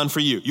want done for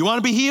you. You want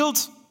to be healed?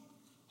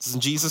 This is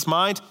in Jesus'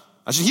 mind.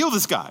 I should heal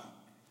this guy.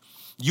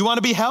 You want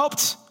to be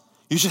helped?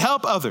 You should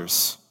help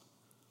others.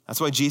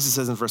 That's why Jesus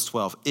says in verse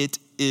 12, it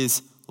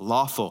is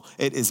lawful,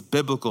 it is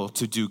biblical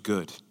to do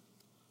good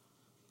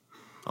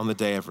on the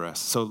day of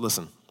rest. So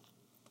listen,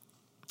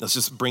 let's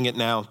just bring it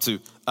now to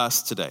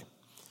us today.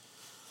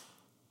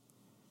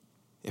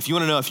 If you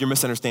want to know if you're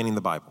misunderstanding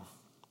the Bible,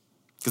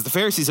 because the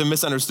Pharisees have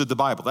misunderstood the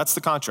Bible. That's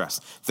the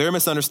contrast. They're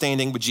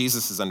misunderstanding what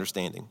Jesus is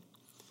understanding.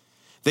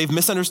 They've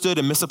misunderstood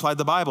and misapplied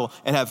the Bible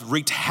and have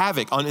wreaked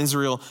havoc on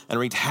Israel and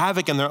wreaked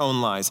havoc in their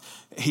own lives.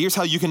 Here's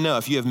how you can know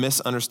if you have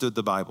misunderstood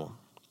the Bible.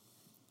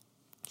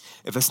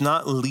 If it's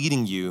not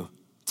leading you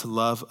to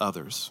love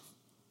others,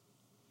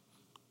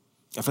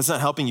 if it's not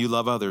helping you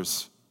love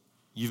others,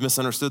 you've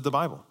misunderstood the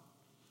Bible.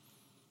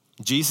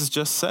 Jesus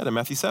just said in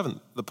Matthew 7,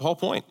 the whole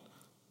point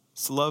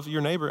is to love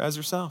your neighbor as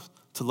yourself,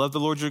 to love the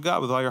Lord your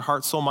God with all your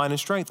heart, soul, mind, and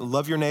strength, and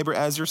love your neighbor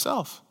as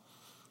yourself.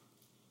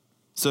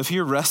 So if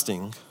you're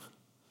resting,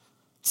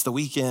 it's the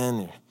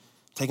weekend, you're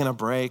taking a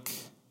break.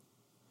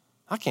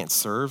 I can't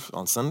serve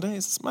on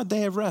Sundays. It's my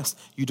day of rest.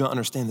 You don't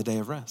understand the day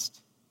of rest.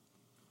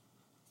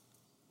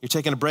 You're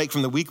taking a break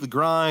from the weekly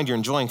grind. You're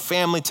enjoying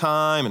family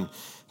time. And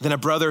then a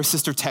brother or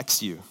sister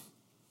texts you,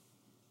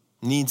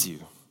 needs you.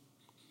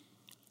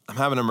 I'm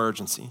having an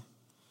emergency.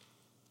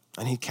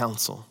 I need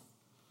counsel.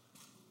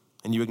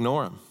 And you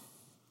ignore them.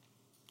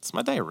 It's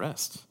my day of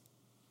rest.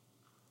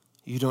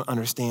 You don't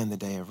understand the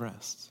day of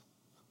rest.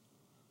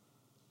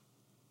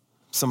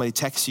 Somebody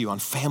texts you on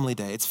family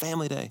day. It's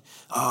family day.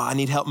 Oh, I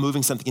need help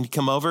moving something. Can you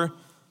come over?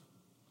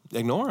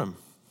 Ignore them.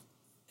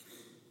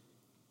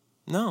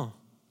 No.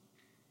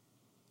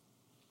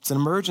 It's an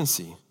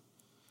emergency.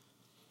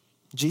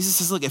 Jesus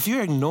says, look, if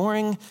you're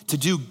ignoring to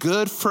do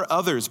good for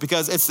others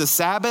because it's the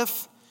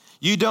Sabbath,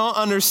 you don't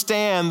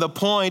understand the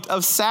point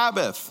of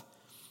Sabbath.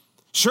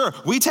 Sure,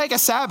 we take a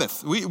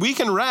Sabbath. We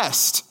can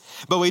rest,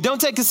 but we don't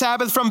take a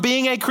Sabbath from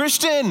being a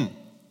Christian.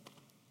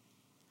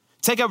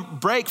 Take a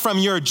break from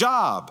your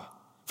job,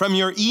 from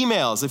your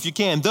emails, if you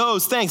can.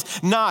 Those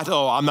things, not,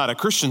 I'm not a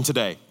Christian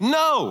today.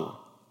 No.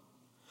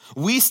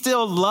 We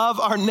still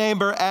love our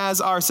neighbor as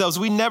ourselves.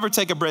 We never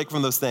take a break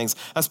from those things.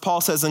 As Paul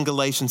says in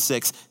Galatians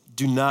 6,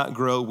 Do not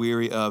grow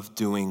weary of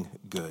doing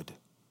good.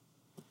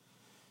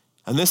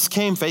 And this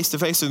came face to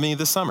face with me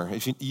this summer.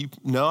 If you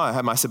know, I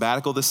had my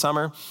sabbatical this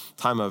summer,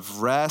 time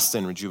of rest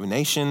and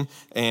rejuvenation.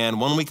 And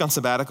 1 week on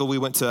sabbatical, we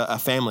went to a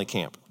family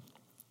camp.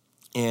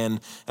 And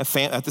at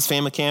this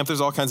family camp,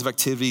 there's all kinds of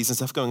activities and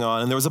stuff going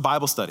on. And there was a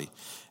Bible study.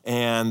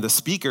 And the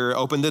speaker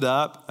opened it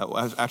up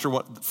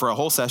for a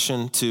whole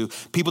session to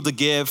people to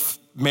give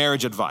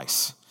marriage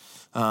advice.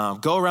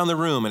 Go around the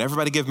room and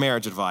everybody give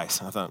marriage advice.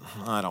 And I thought,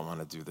 I don't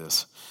want to do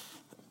this.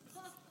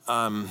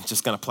 I'm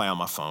just going to play on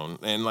my phone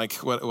and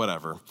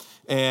whatever.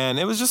 And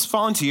it was just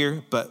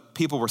volunteer, but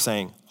people were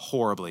saying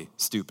horribly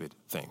stupid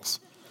things.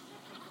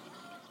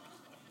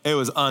 It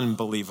was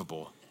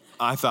unbelievable.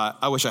 I thought,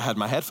 I wish I had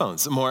my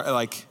headphones. More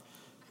like,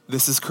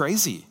 this is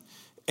crazy.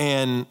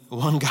 And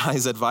one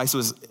guy's advice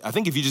was, I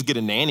think if you just get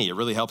a nanny, it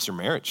really helps your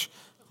marriage.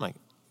 I'm like,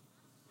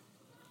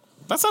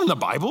 that's not in the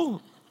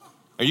Bible.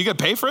 Are you going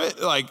to pay for it?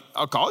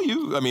 I'll call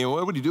you. I mean,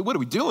 what would you do? What are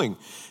we doing?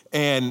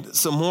 And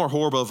some more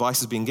horrible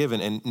advice is being given.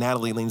 And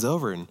Natalie leans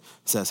over and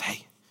says,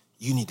 hey,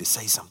 you need to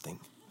say something.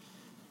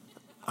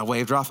 I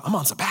waved her off. I'm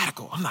on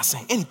sabbatical. I'm not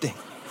saying anything.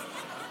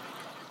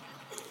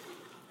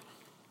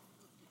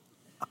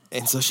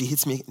 And so she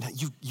hits me.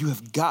 You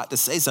have got to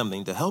say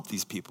something to help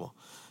these people.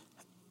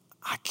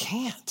 I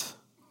can't.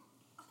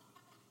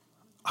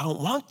 I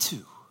don't want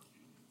to.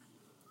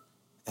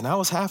 And I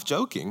was half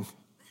joking.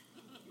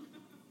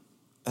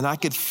 And I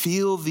could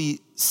feel the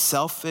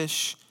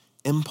selfish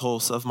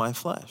impulse of my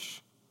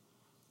flesh.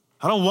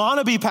 I don't want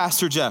to be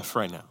Pastor Jeff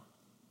right now.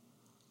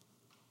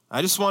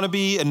 I just want to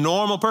be a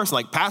normal person.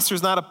 Like,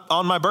 pastor's not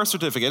on my birth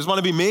certificate. I just want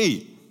to be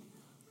me.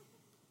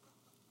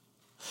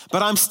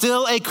 But I'm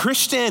still a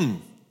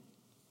Christian.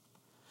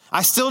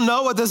 I still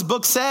know what this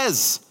book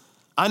says.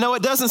 I know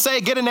it doesn't say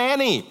get a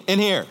nanny in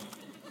here.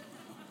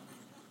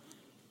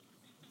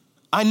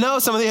 I know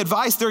some of the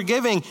advice they're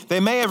giving, they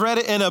may have read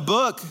it in a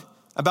book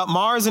about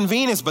Mars and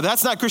Venus, but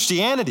that's not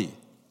Christianity.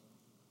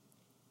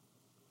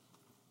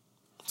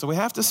 So we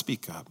have to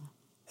speak up.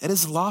 It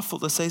is lawful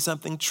to say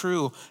something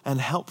true and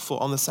helpful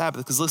on the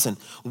Sabbath. Because listen,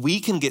 we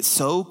can get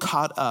so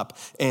caught up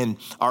in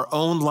our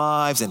own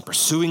lives and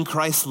pursuing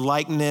Christ's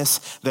likeness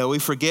that we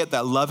forget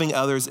that loving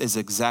others is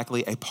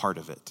exactly a part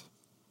of it.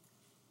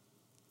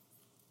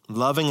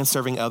 Loving and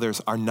serving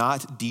others are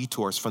not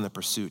detours from the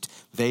pursuit.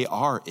 They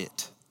are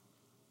it.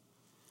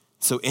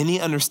 So any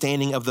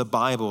understanding of the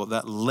Bible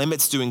that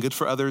limits doing good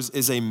for others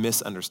is a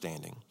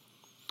misunderstanding.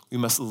 We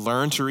must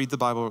learn to read the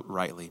Bible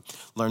rightly,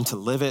 learn to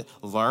live it,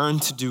 learn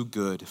to do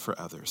good for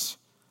others.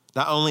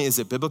 Not only is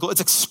it biblical, it's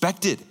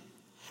expected.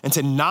 And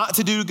to not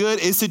to do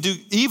good is to do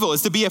evil,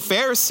 is to be a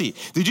Pharisee.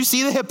 Did you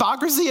see the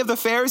hypocrisy of the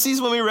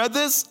Pharisees when we read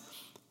this?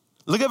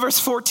 Look at verse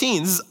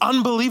 14. This is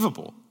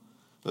unbelievable.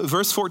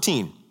 Verse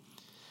 14.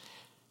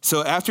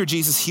 So after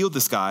Jesus healed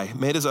this guy,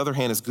 made his other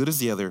hand as good as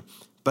the other,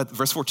 but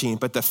verse 14,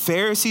 but the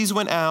Pharisees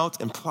went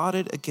out and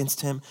plotted against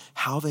him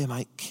how they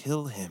might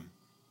kill him.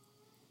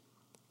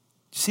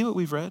 Do you see what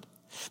we've read?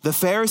 The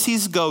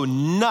Pharisees go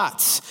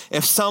nuts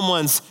if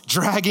someone's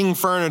dragging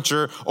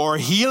furniture or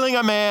healing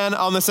a man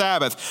on the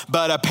Sabbath,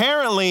 but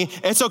apparently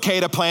it's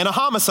okay to plan a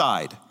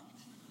homicide.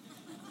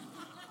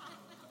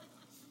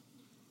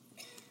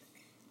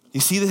 You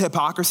see the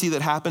hypocrisy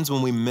that happens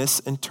when we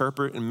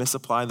misinterpret and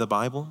misapply the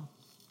Bible?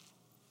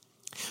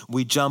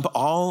 We jump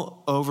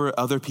all over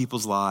other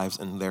people's lives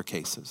and their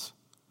cases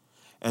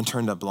and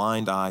turn a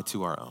blind eye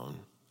to our own.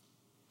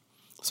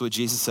 That's what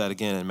Jesus said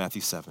again in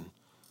Matthew 7.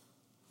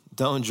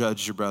 Don't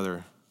judge your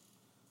brother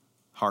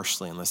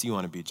harshly unless you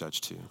want to be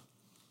judged too.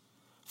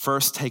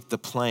 First, take the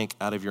plank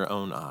out of your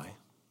own eye,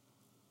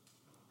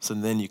 so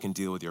then you can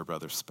deal with your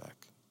brother's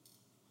speck.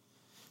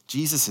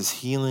 Jesus is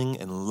healing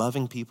and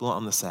loving people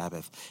on the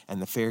Sabbath,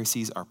 and the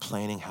Pharisees are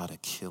planning how to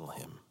kill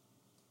him.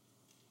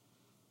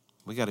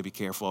 We got to be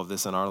careful of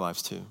this in our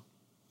lives too.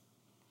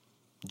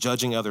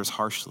 Judging others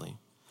harshly,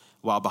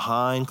 while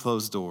behind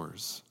closed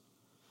doors,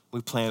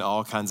 we plan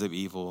all kinds of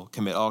evil,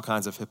 commit all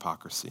kinds of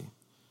hypocrisy.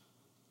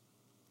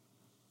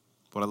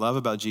 What I love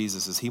about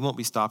Jesus is he won't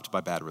be stopped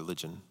by bad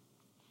religion.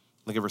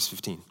 Look at verse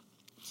 15.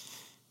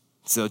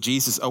 So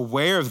Jesus,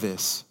 aware of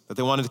this, that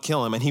they wanted to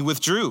kill him, and he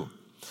withdrew.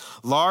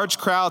 Large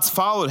crowds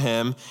followed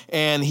him,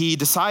 and he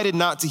decided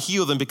not to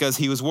heal them because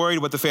he was worried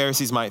what the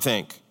Pharisees might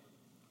think.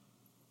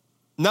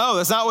 No,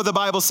 that's not what the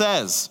Bible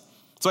says.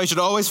 So you should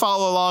always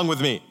follow along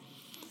with me.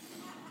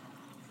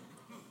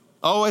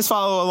 Always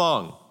follow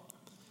along.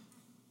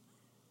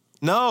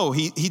 No,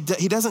 he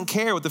doesn't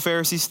care what the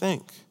Pharisees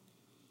think.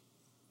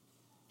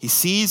 He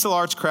sees the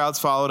large crowds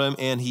followed him,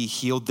 and he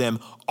healed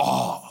them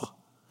all.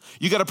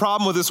 You got a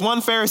problem with this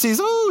one Pharisee?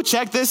 Ooh,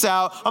 check this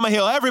out. I'm going to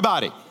heal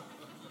everybody.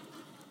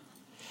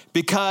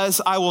 Because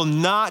I will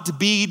not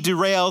be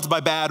derailed by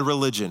bad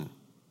religion.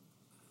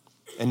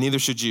 And neither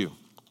should you.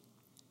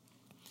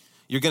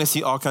 You're going to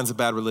see all kinds of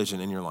bad religion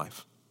in your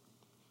life.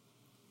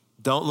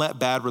 Don't let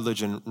bad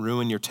religion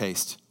ruin your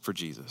taste for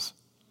Jesus.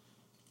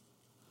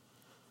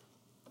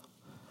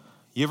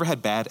 You ever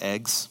had bad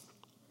eggs?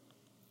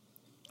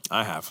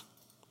 I have.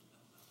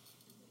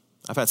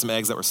 I've had some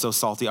eggs that were so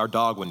salty, our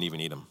dog wouldn't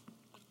even eat them.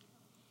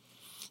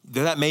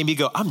 That made me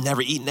go, I'm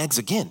never eating eggs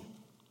again.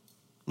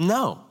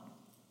 No,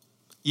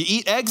 you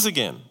eat eggs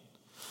again.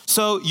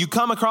 So you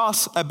come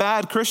across a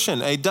bad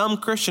Christian, a dumb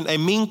Christian, a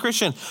mean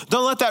Christian.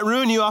 Don't let that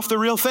ruin you off the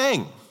real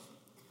thing.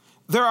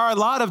 There are a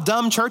lot of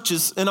dumb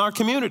churches in our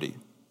community.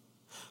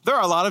 There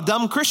are a lot of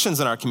dumb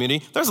Christians in our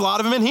community. There's a lot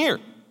of them in here.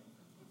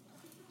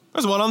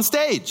 There's one on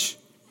stage.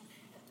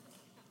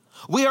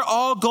 We are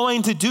all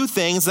going to do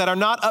things that are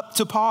not up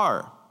to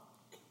par.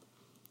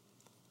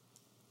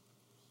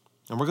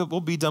 And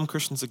we'll be dumb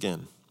Christians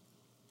again.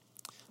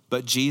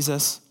 But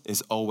Jesus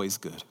is always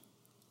good.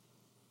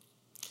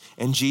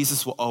 And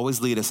Jesus will always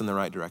lead us in the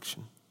right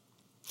direction.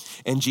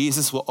 And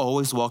Jesus will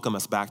always welcome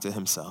us back to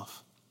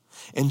himself.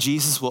 And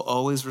Jesus will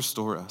always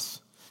restore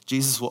us.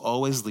 Jesus will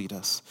always lead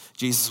us.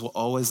 Jesus will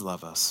always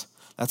love us.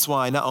 That's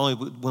why not only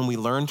when we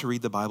learn to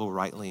read the Bible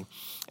rightly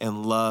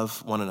and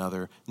love one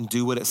another and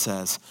do what it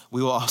says,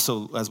 we will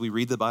also, as we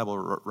read the Bible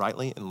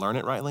rightly and learn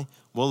it rightly,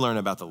 we'll learn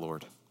about the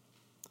Lord.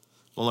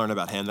 We'll learn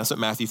about him. That's what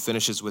Matthew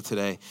finishes with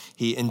today.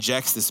 He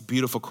injects this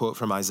beautiful quote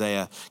from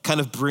Isaiah, kind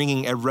of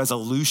bringing a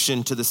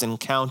resolution to this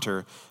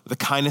encounter, the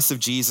kindness of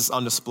Jesus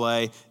on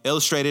display,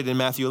 illustrated in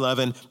Matthew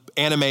 11,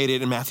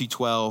 animated in Matthew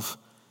 12.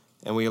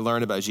 And we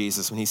learn about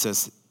Jesus when he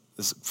says,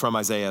 this from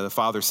Isaiah, the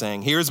Father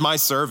saying, here's my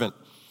servant,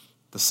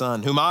 the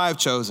Son, whom I have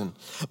chosen,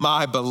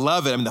 my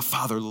beloved. I mean, the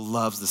Father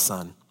loves the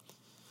Son.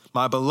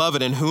 My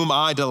beloved in whom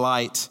I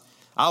delight.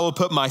 I will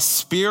put my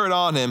spirit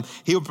on him.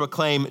 He will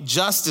proclaim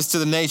justice to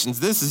the nations.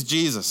 This is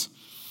Jesus.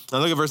 Now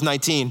look at verse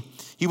 19.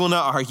 He will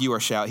not argue or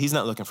shout. He's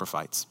not looking for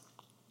fights.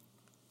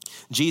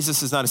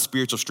 Jesus is not a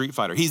spiritual street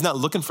fighter. He's not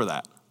looking for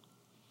that.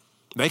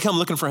 They come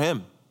looking for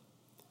him.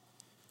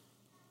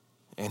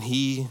 And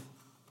he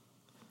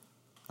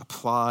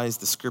applies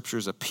the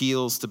scriptures,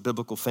 appeals to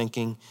biblical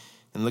thinking.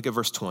 And look at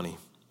verse 20.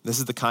 This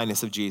is the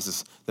kindness of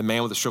Jesus, the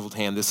man with the shriveled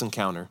hand, this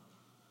encounter.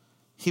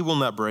 He will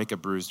not break a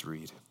bruised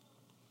reed.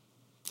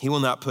 He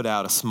will not put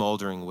out a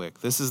smoldering wick.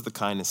 This is the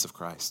kindness of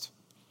Christ.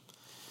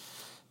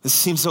 This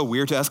seems so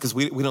weird to us because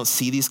we don't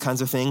see these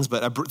kinds of things,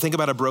 but think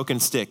about a broken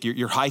stick.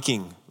 You're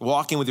hiking,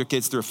 walking with your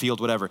kids through a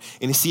field, whatever,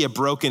 and you see a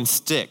broken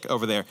stick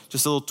over there,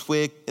 just a little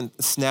twig and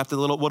snapped a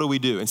little. What do we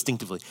do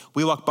instinctively?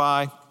 We walk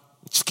by,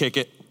 just kick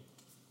it.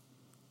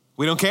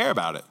 We don't care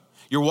about it.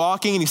 You're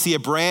walking and you see a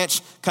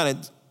branch kind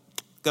of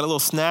got a little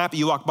snap.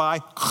 You walk by,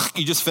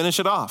 you just finish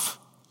it off.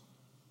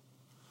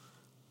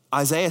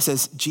 Isaiah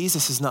says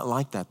Jesus is not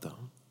like that though.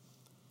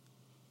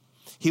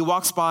 He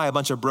walks by a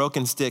bunch of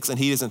broken sticks and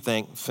he doesn't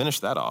think, finish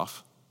that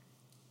off.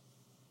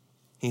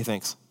 He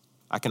thinks,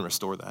 I can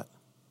restore that.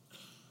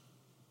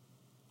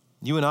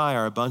 You and I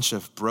are a bunch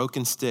of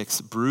broken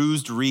sticks,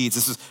 bruised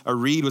reeds. A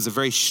reed was a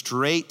very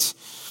straight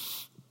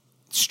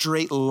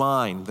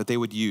line that they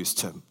would use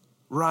to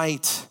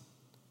write,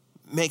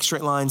 make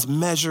straight lines,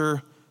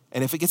 measure.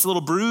 And if it gets a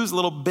little bruised, a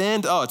little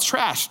bend, oh, it's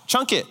trash,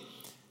 chunk it.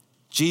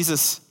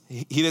 Jesus,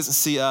 he doesn't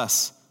see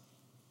us.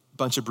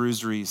 Bunch of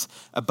bruised reeds,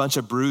 a bunch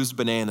of bruised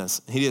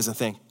bananas. He doesn't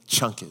think,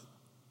 chunk it.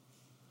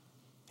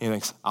 He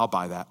thinks, I'll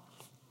buy that.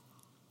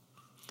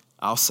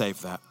 I'll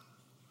save that.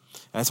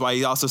 That's why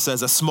he also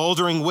says a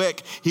smoldering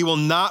wick he will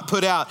not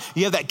put out.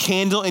 You have that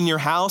candle in your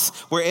house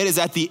where it is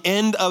at the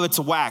end of its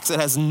wax. It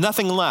has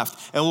nothing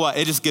left. And what?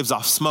 It just gives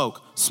off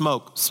smoke,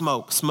 smoke,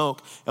 smoke,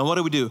 smoke. And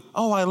what do?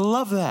 Oh, I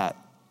love that.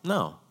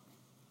 No.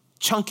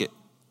 Chunk it.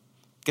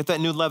 Get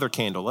that new leather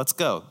candle. Let's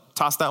go.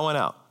 Toss that one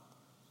out.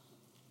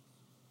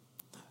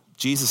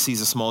 Jesus sees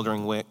a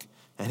smoldering wick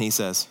and he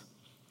says,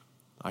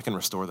 I can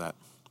restore that.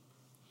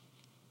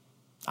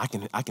 I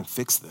can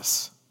fix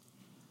this.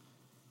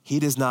 He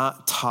does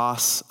not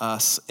toss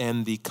us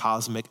in the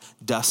cosmic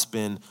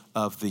dustbin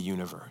of the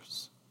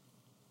universe.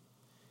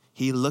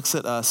 He looks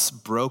at us,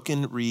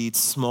 broken reeds,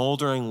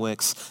 smoldering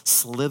wicks,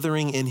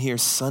 slithering in here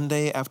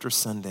Sunday after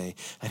Sunday,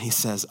 and he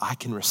says, I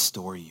can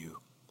restore you.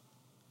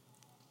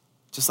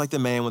 Just like the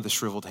man with the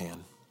shriveled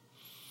hand,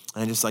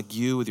 and just like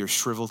you with your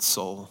shriveled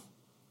soul,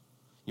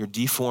 your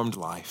deformed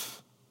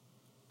life,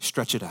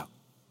 stretch it out.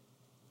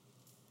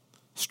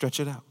 Stretch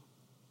it out.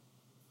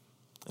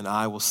 And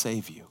I will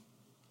save you.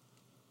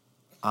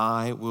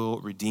 I will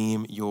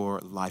redeem your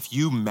life.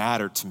 You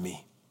matter to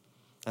me.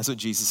 That's what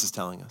Jesus is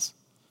telling us.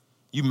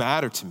 You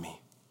matter to me.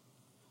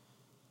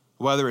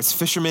 Whether it's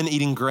fishermen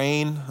eating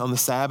grain on the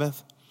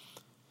Sabbath,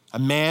 a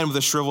man with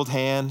a shriveled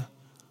hand,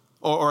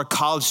 or a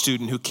college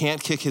student who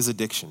can't kick his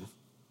addiction,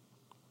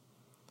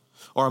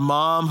 or a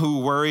mom who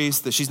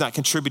worries that she's not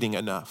contributing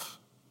enough,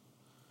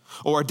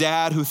 or a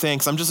dad who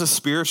thinks, I'm just a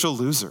spiritual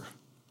loser.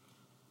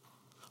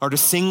 Or to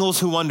singles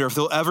who wonder if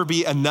there'll ever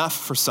be enough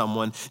for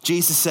someone,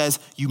 Jesus says,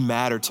 you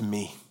matter to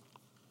me.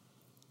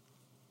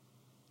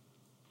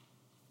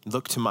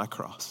 Look to my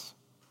cross.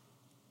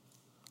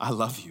 I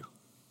love you.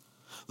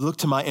 Look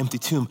to my empty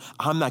tomb.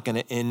 I'm not going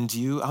to end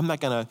you. I'm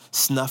not going to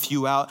snuff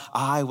you out.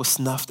 I was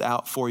snuffed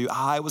out for you.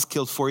 I was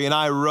killed for you, and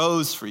I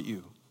rose for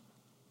you.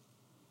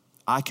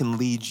 I can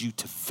lead you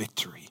to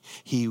victory.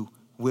 He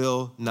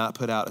will not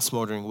put out a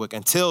smoldering wick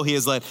until he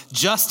has led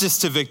justice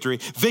to victory.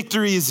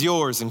 Victory is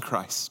yours in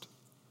Christ.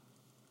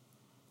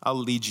 I'll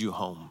lead you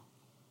home.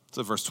 That's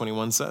what verse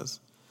 21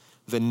 says.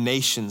 the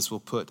nations will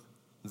put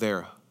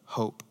their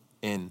hope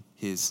in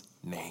his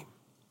name.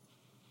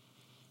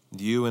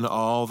 You and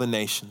all the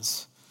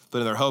nations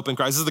putting their hope in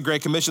Christ. This is the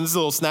Great Commission. This is a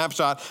little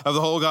snapshot of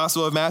the whole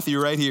Gospel of Matthew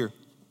right here.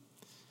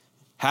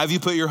 Have you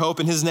put your hope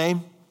in his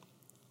name?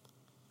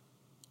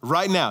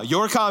 Right now,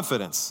 your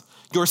confidence,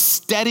 your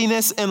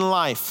steadiness in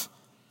life,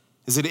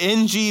 is it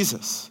in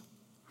Jesus?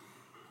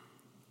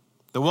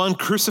 The one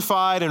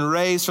crucified and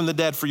raised from the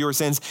dead for your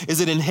sins. Is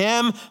it in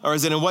him, or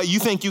is it in what you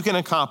think you can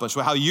accomplish,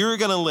 how you're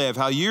going to live,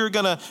 how you're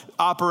going to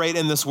operate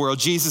in this world?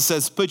 Jesus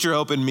says, put your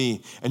hope in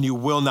me and you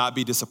will not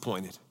be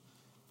disappointed.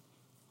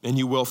 And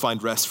you will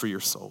find rest for your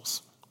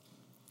souls.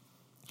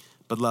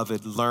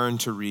 Beloved, learn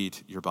to read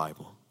your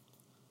Bible.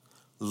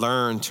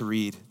 Learn to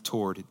read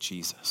toward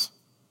Jesus.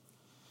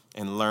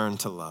 And learn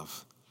to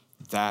love.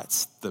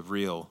 That's the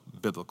real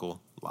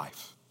biblical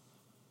life.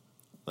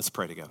 Let's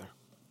pray together.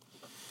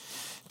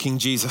 King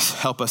Jesus,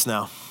 help us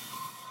now.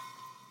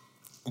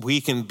 We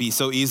can be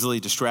so easily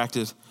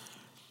distracted,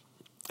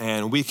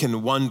 and we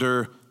can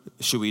wonder,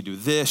 should we do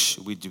this?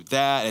 Should we do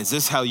that? Is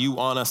this how you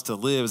want us to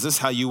live? Is this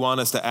how you want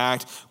us to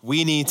act?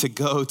 We need to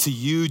go to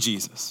you,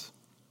 Jesus.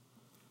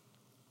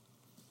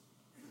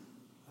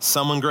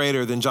 Someone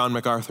greater than John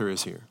MacArthur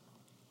is here.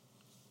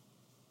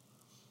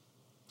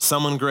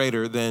 Someone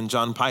greater than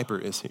John Piper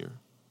is here.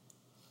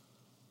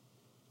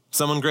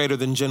 Someone greater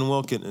than Jen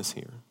Wilkin is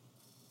here.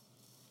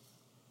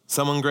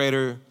 Someone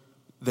greater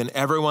than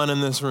everyone in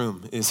this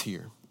room is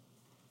here.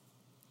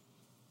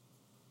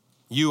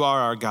 You are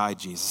our guide,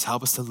 Jesus.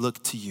 Help us to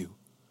look to you.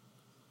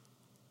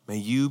 May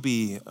you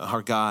be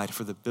our guide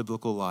for the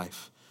biblical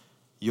life.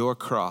 Your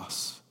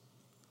cross,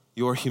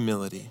 your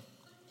humility,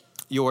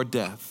 your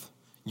death,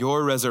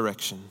 your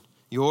resurrection,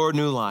 your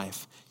new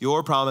life,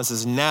 your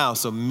promises now.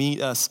 So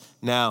meet us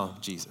now,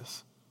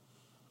 Jesus.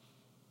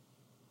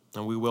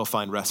 And we will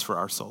find rest for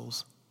our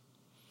souls.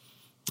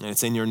 And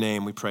it's in your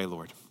name we pray,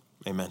 Lord.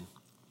 Amen.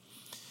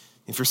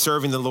 If you're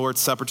serving the Lord's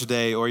Supper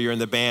today or you're in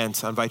the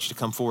band, I invite you to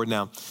come forward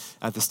now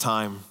at this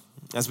time.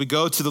 As we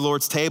go to the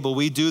Lord's table,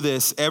 we do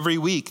this every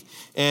week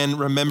in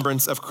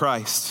remembrance of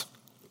Christ.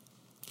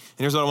 And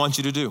here's what I want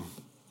you to do,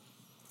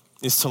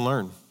 is to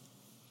learn.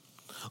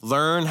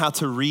 Learn how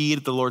to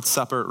read the Lord's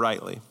Supper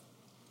rightly.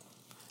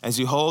 As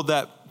you hold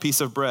that piece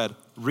of bread,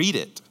 read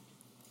it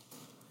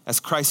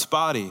as Christ's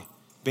body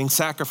being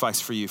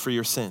sacrificed for you, for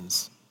your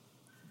sins.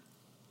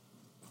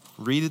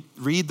 Read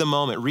the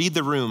moment, read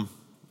the room.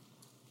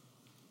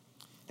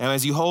 And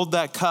as you hold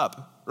that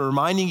cup,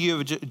 reminding you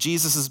of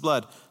Jesus'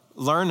 blood,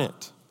 learn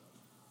it.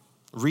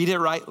 Read it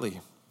rightly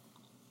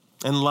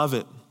and love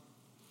it.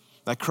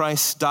 That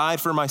Christ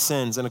died for my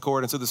sins in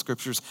accordance with the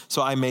scriptures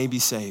so I may be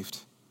saved.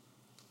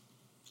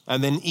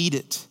 And then eat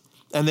it.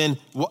 And then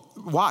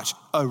watch,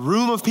 a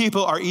room of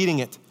people are eating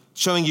it,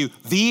 showing you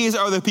these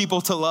are the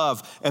people to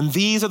love. And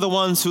these are the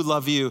ones who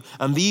love you.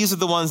 And these are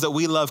the ones that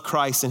we love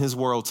Christ and his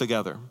world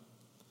together.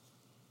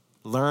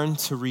 Learn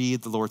to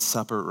read the Lord's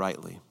Supper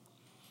rightly.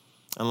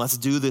 And let's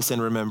do this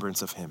in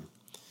remembrance of him.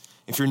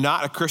 If you're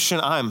not a Christian,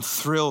 I am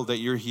thrilled that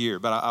you're here.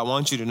 But I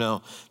want you to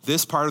know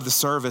this part of the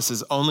service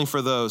is only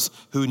for those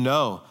who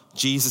know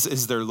Jesus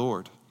is their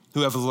Lord,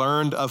 who have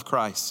learned of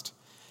Christ.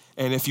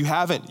 And if you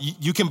haven't,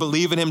 you can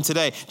believe in him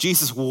today.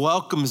 Jesus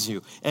welcomes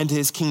you into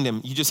his kingdom.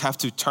 You just have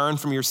to turn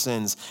from your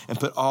sins and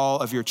put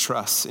all of your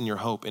trust and your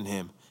hope in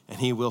him. And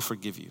he will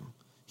forgive you.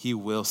 He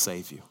will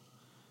save you.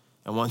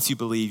 And once you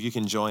believe, you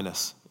can join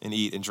us and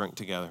eat and drink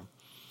together.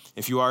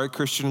 If you are a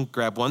Christian,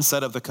 grab one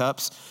set of the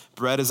cups.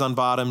 Bread is on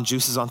bottom,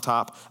 juice is on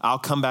top. I'll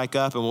come back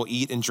up and we'll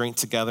eat and drink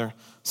together.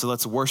 So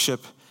let's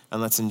worship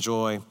and let's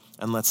enjoy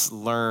and let's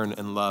learn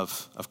and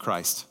love of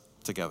Christ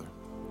together.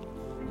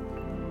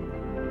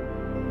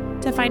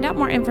 To find out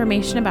more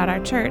information about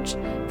our church,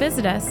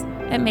 visit us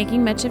at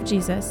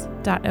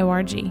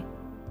makingmuchofjesus.org.